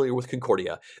not familiar with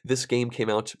Concordia, this game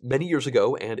came out many years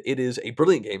ago, and it is a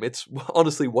brilliant game. It's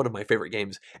honestly one of my favorite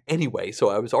games anyway, so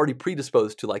I was already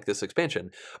predisposed to like this expansion.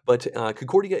 But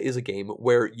Concordia is a game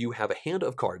where you have a hand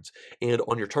of cards, and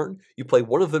on your turn, you play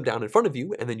one of them down in front of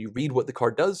you, and then you read what the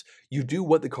card does, you do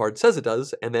what the card says it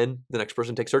does, and then the next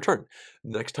person takes their turn.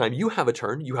 The next time you have a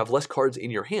turn, you have less cards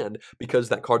in your hand, because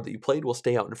that card that you played will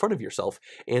stay out in front of yourself,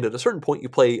 and at a certain point, you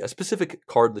play a specific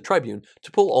card, the Tribune,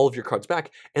 to pull all of your cards back,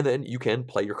 and then you can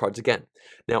play your cards again.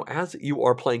 Now, as you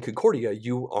are playing Concordia,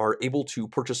 you are able to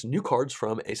purchase new cards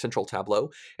from a central tableau,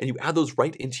 and you add those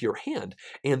right into your hand,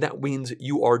 and that means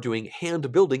you are doing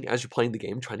hand building as you're playing the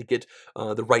game, trying to get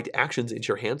the right actions into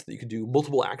your hand so that you can do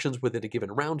multiple actions within a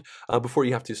given round before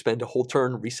you have to spend a whole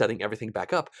turn resetting everything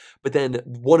back up. But then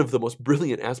one of the most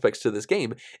brilliant aspects to this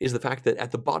game is the fact that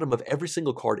at the bottom of every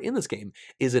single card in this game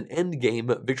is an end game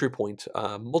victory point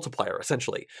multiplier,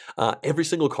 essentially. Every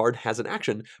single card has an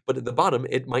action, but at the bottom,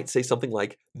 it might say something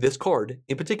like, this card,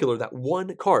 in particular, that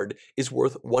one card is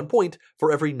worth 1 point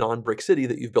for every non-brick city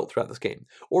that you've built throughout this game.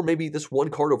 Or maybe this one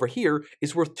card over here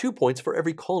is worth 2 points for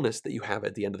every colonist that you have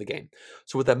at the end of the game.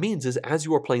 So what that means is, as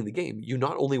you are playing the game, you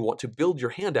not only want to build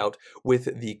your hand out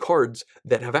with the cards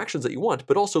that have actions that you want,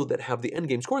 but also that have the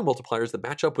endgame scoring multipliers that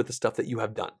match up with the stuff that you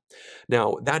have done.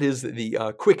 Now, that is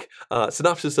the quick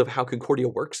synopsis of how Concordia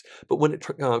works, but when it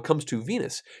comes to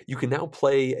Venus, you can now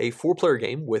play a 4-player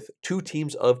game with 2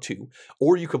 teams of 2,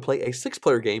 or you can play a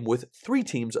 6-player game with 3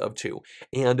 teams of 2.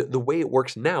 And the way it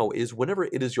works now is whenever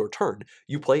it is your turn,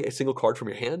 you play a single card from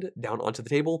your hand down onto the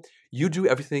table, you do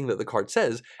everything that the card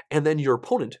says, and then your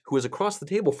opponent, who is across the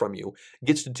table from you,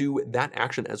 gets to do that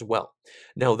action as well.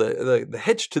 Now, the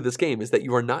hedge to this game is that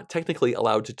you are not technically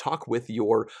allowed to talk with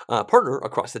your partner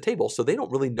across the table, so they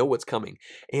don't really know what's coming.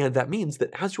 And that means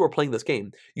that as you are playing this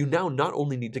game, you now not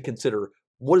only need to consider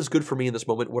what is good for me in this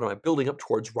moment, what am I building up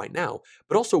towards right now,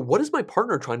 but also what is my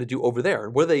partner trying to do over there,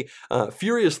 and what are they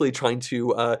furiously trying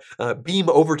to beam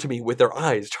over to me with their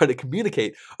eyes, trying to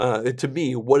communicate to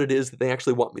me what it is that they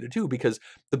actually want me to do, because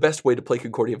the best way to play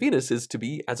Concordia Venus is to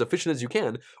be as efficient as you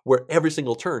can, where every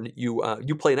single turn you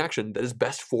play an action that is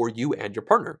best for you and your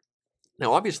partner.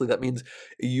 Now, obviously, that means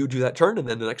you do that turn, and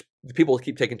then the next people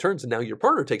keep taking turns, and now your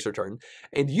partner takes their turn,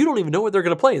 and you don't even know what they're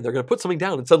going to play, and they're going to put something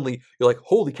down, and suddenly you're like,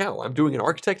 holy cow, I'm doing an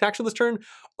architect action this turn?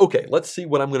 Okay, let's see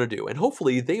what I'm going to do. And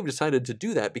hopefully they've decided to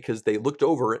do that because they looked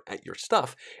over at your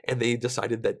stuff, and they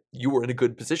decided that you were in a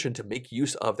good position to make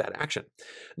use of that action.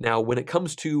 Now, when it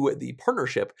comes to the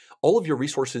partnership, all of your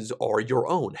resources are your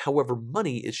own. However,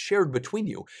 money is shared between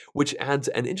you, which adds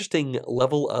an interesting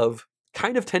level of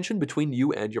kind of tension between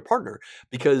you and your partner,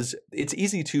 because it's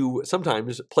easy to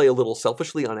sometimes play a little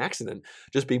selfishly on accident,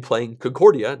 just be playing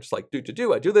Concordia, just like,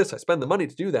 I do this, I spend the money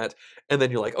to do that, and then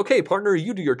you're like, okay, partner,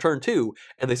 you do your turn too,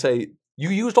 and they say, you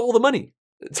used all the money.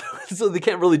 So they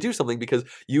can't really do something because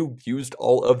you used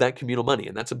all of that communal money,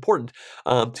 and that's important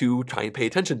to try and pay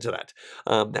attention to that.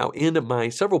 Now, in my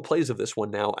several plays of this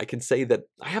one now, I can say that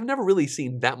I have never really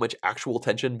seen that much actual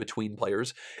tension between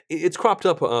players. It's cropped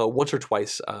up once or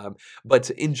twice, but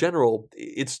in general,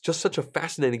 it's just such a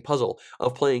fascinating puzzle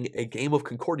of playing a game of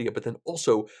Concordia, but then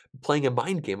also playing a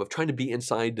mind game of trying to be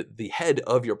inside the head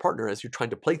of your partner as you're trying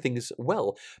to play things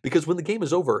well. Because when the game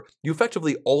is over, you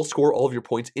effectively all score all of your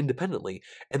points independently,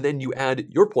 and then you add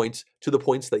your points to the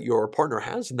points that your partner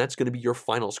has, and that's going to be your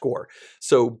final score.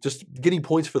 So just getting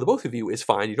points for the both of you is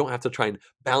fine. You don't have to try and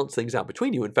balance things out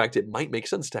between you. In fact, it might make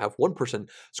sense to have one person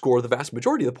score the vast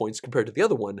majority of the points compared to the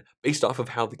other one based off of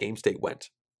how the game state went.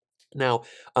 Now,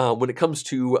 when it comes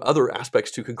to other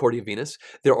aspects to Concordia Venus,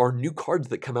 there are new cards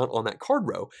that come out on that card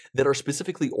row that are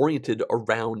specifically oriented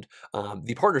around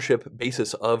the partnership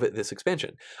basis of this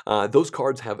expansion. Those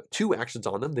cards have two actions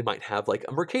on them. They might have like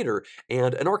a Mercator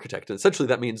and an Architect. And essentially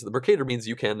that means the Mercator means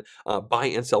you can buy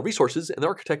and sell resources, and the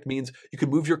Architect means you can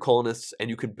move your colonists and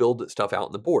you can build stuff out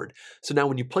on the board. So now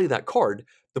when you play that card,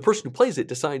 the person who plays it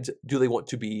decides, do they want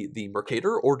to be the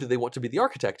Mercator or do they want to be the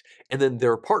Architect? And then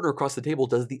their partner across the table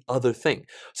does the other thing.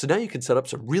 So now you can set up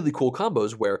some really cool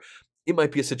combos where it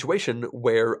might be a situation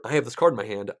where I have this card in my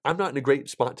hand. I'm not in a great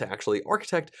spot to actually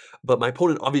Architect, but my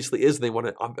opponent obviously is. And they want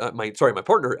to. My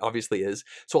partner obviously is.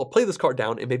 So I'll play this card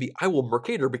down, and maybe I will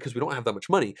Mercator because we don't have that much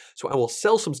money. So I will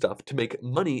sell some stuff to make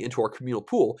money into our communal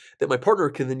pool that my partner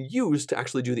can then use to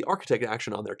actually do the Architect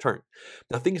action on their turn.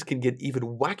 Now things can get even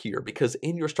wackier because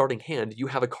in your starting hand you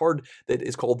have a card that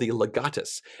is called the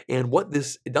Legatus, and what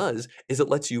this does is it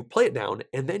lets you play it down,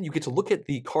 and then you get to look at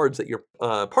the cards that your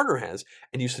partner has,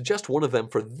 and you suggest one of them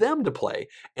for them to play,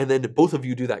 and then both of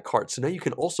you do that card. So now you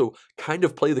can also kind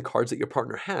of play the cards that your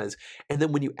partner has, and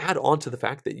then when you add on to the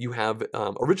fact that you have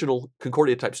original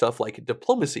Concordia type stuff like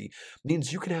diplomacy,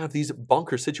 means you can have these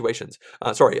bonkers situations.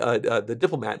 The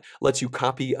diplomat lets you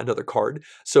copy another card.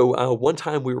 So one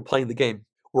time we were playing the game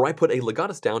where I put a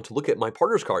Legatus down to look at my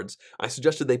partner's cards. I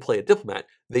suggested they play a diplomat.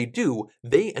 They do.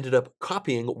 They ended up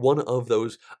copying one of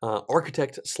those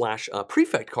architect slash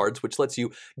prefect cards, which lets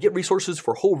you get resources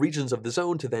for whole regions of the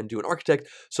zone to then do an architect.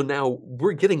 So now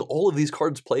we're getting all of these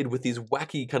cards played with these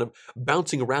wacky kind of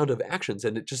bouncing around of actions,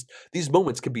 and these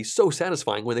moments can be so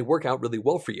satisfying when they work out really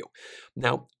well for you.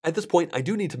 Now, at this point, I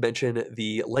do need to mention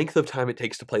the length of time it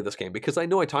takes to play this game, because I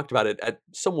know I talked about it at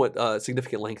somewhat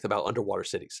significant length about Underwater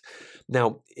Cities.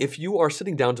 Now, if you are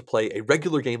sitting down to play a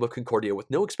regular game of Concordia with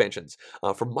no expansions,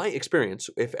 from my experience,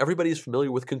 if everybody is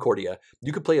familiar with Concordia,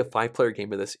 you could play a 5-player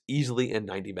game of this easily in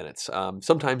 90 minutes,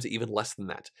 sometimes even less than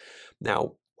that.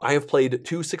 Now, I have played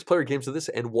 2 6-player games of this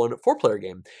and 1 4-player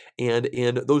game, and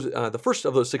in those the first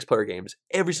of those 6-player games,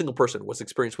 every single person was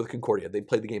experienced with Concordia. They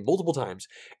played the game multiple times,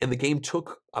 and the game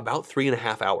took about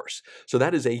 3.5 hours. So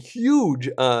that is a huge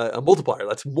a multiplier.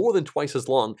 That's more than twice as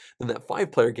long than that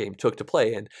 5-player game took to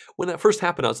play. And when that first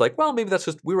happened, I was like, well, maybe that's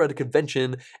just we were at a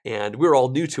convention and we were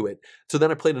all new to it. So then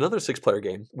I played another 6-player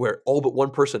game where all but one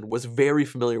person was very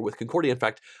familiar with Concordia. In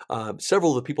fact,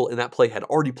 several of the people in that play had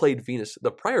already played Venus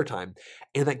the prior time,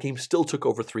 and that game still took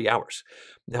over 3 hours.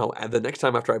 Now, the next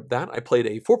time after that, I played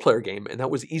a 4-player game, and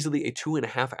that was easily a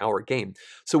 2.5-hour game.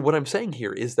 So what I'm saying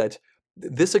here is that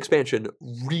this expansion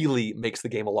really makes the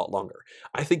game a lot longer.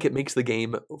 I think it makes the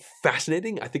game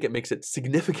fascinating. I think it makes it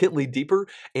significantly deeper,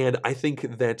 and I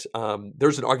think that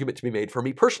there's an argument to be made for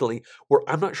me personally where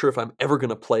I'm not sure if I'm ever going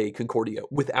to play Concordia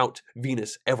without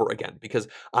Venus ever again, because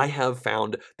I have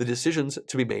found the decisions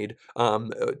to be made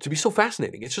to be so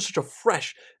fascinating. It's just such a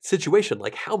fresh situation.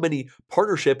 Like, how many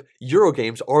partnership Euro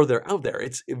games are there out there?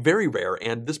 It's very rare,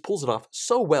 and this pulls it off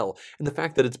so well, and the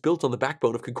fact that it's built on the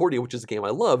backbone of Concordia, which is a game I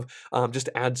love, just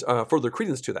adds further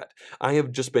credence to that. I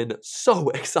have just been so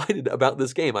excited about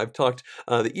this game. I've talked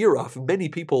the ear off many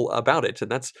people about it, and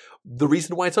that's the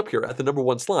reason why it's up here at the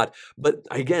 #1 slot. But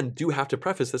I, again, do have to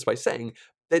preface this by saying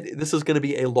that this is going to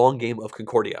be a long game of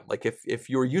Concordia. Like, if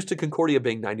you're used to Concordia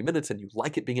being 90 minutes and you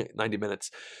like it being at 90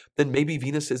 minutes, then maybe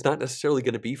Venus is not necessarily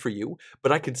going to be for you.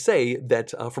 But I can say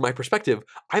that from my perspective,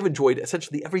 I've enjoyed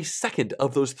essentially every second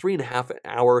of those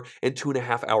 3.5-hour and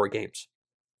 2.5-hour games.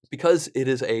 Because it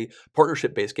is a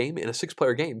partnership-based game, in a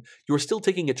 6-player game, you are still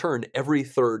taking a turn every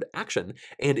third action,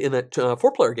 and in that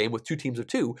 4-player game with 2 teams of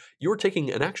 2, you are taking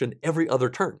an action every other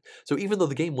turn. So even though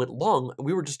the game went long,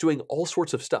 we were just doing all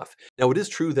sorts of stuff. Now, it is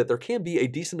true that there can be a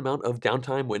decent amount of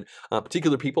downtime when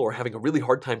particular people are having a really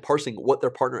hard time parsing what their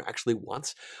partner actually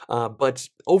wants, but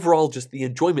overall, just the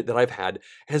enjoyment that I've had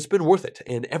has been worth it,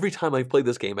 and every time I've played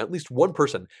this game, at least one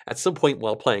person, at some point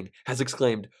while playing, has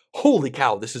exclaimed, "Holy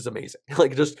cow, this is amazing."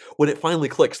 Like, just when it finally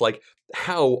clicks, like,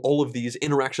 how all of these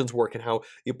interactions work and how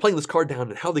you're playing this card down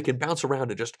and how they can bounce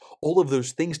around and just all of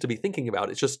those things to be thinking about.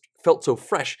 It just felt so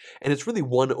fresh, and it's really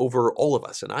won over all of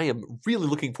us. And I am really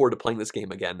looking forward to playing this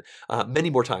game again many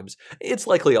more times. It's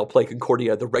likely I'll play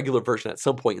Concordia, the regular version, at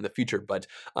some point in the future, but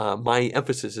my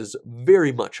emphasis is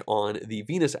very much on the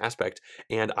Venus aspect,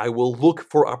 and I will look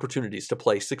for opportunities to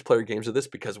play 6-player games of this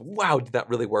because, wow, did that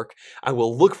really work. I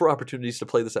will look for opportunities to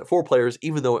play this at 4 players,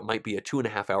 even though it might be a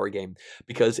 2.5-hour game,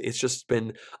 because it's just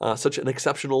been such an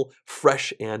exceptional,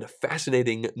 fresh, and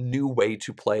fascinating new way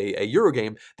to play a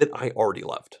Eurogame that I already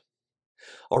loved.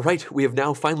 All right, we have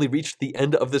now finally reached the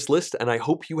end of this list, and I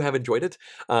hope you have enjoyed it.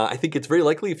 I think it's very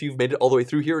likely, if you've made it all the way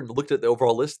through here and looked at the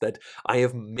overall list, that I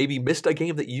have maybe missed a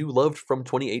game that you loved from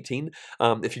 2018.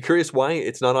 If you're curious why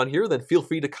it's not on here, then feel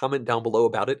free to comment down below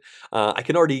about it. I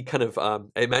can already kind of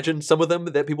imagine some of them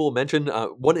that people will mention.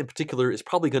 One in particular is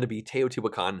probably going to be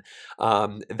Teotihuacan.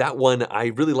 That one I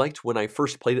really liked when I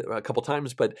first played it a couple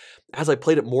times, but as I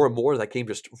played it more and more, that game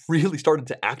just really started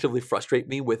to actively frustrate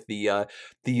me with the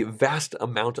vast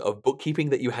amount of bookkeeping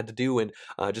that you had to do, and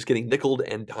just getting nickeled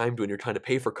and dimed when you're trying to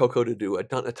pay for Coco to do a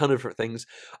ton of different things.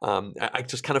 I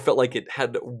just kind of felt like it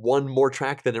had one more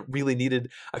track than it really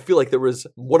needed. I feel like there was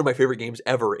one of my favorite games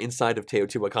ever inside of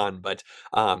Teotihuacan, but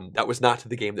that was not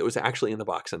the game that was actually in the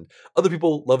box. And other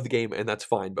people love the game, and that's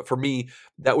fine. But for me,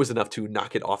 that was enough to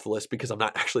knock it off the list because I'm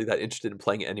not actually that interested in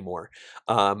playing it anymore.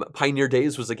 Pioneer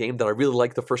Days was a game that I really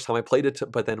liked the first time I played it,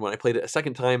 but then when I played it a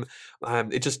second time, I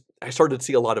started to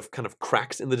see a lot of kind of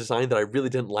cracks in the design that I really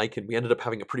didn't like, and we ended up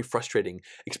having a pretty frustrating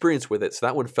experience with it, so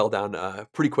that one fell down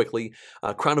pretty quickly.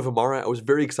 Crown of Amara I was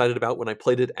very excited about when I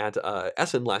played it at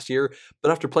Essen last year,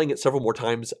 but after playing it several more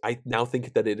times, I now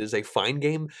think that it is a fine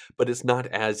game, but it's not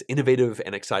as innovative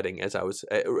and exciting as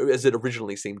as it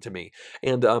originally seemed to me.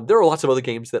 And there are lots of other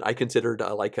games that I considered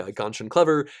like Genshin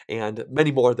Clever and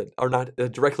many more that are not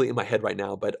directly in my head right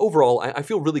now, but overall I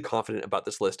feel really confident about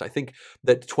this list. I think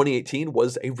that 2018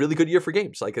 was a really good year for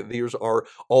games. Like, these are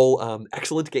all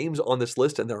excellent games on this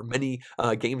list, and there are many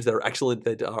games that are excellent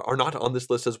that are not on this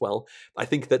list as well. I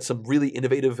think that some really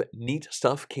innovative, neat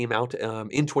stuff came out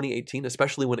in 2018,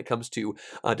 especially when it comes to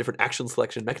different action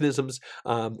selection mechanisms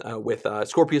with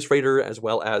Scorpius Freighter, as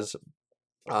well as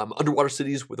underwater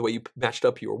cities, with the way you matched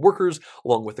up your workers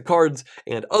along with the cards,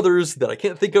 and others that I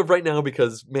can't think of right now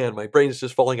because, man, my brain is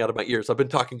just falling out of my ears. I've been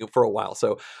talking for a while,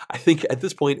 so I think at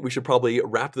this point we should probably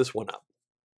wrap this one up.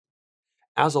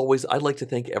 As always, I'd like to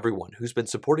thank everyone who's been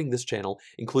supporting this channel,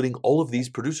 including all of these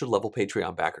producer-level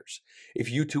Patreon backers.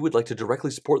 If you too would like to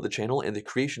directly support the channel and the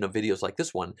creation of videos like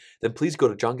this one, then please go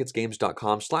to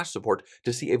JonGetsGames.com/support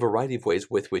to see a variety of ways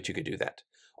with which you could do that.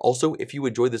 Also, if you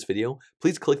enjoyed this video,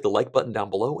 please click the like button down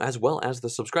below as well as the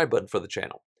subscribe button for the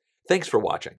channel. Thanks for watching.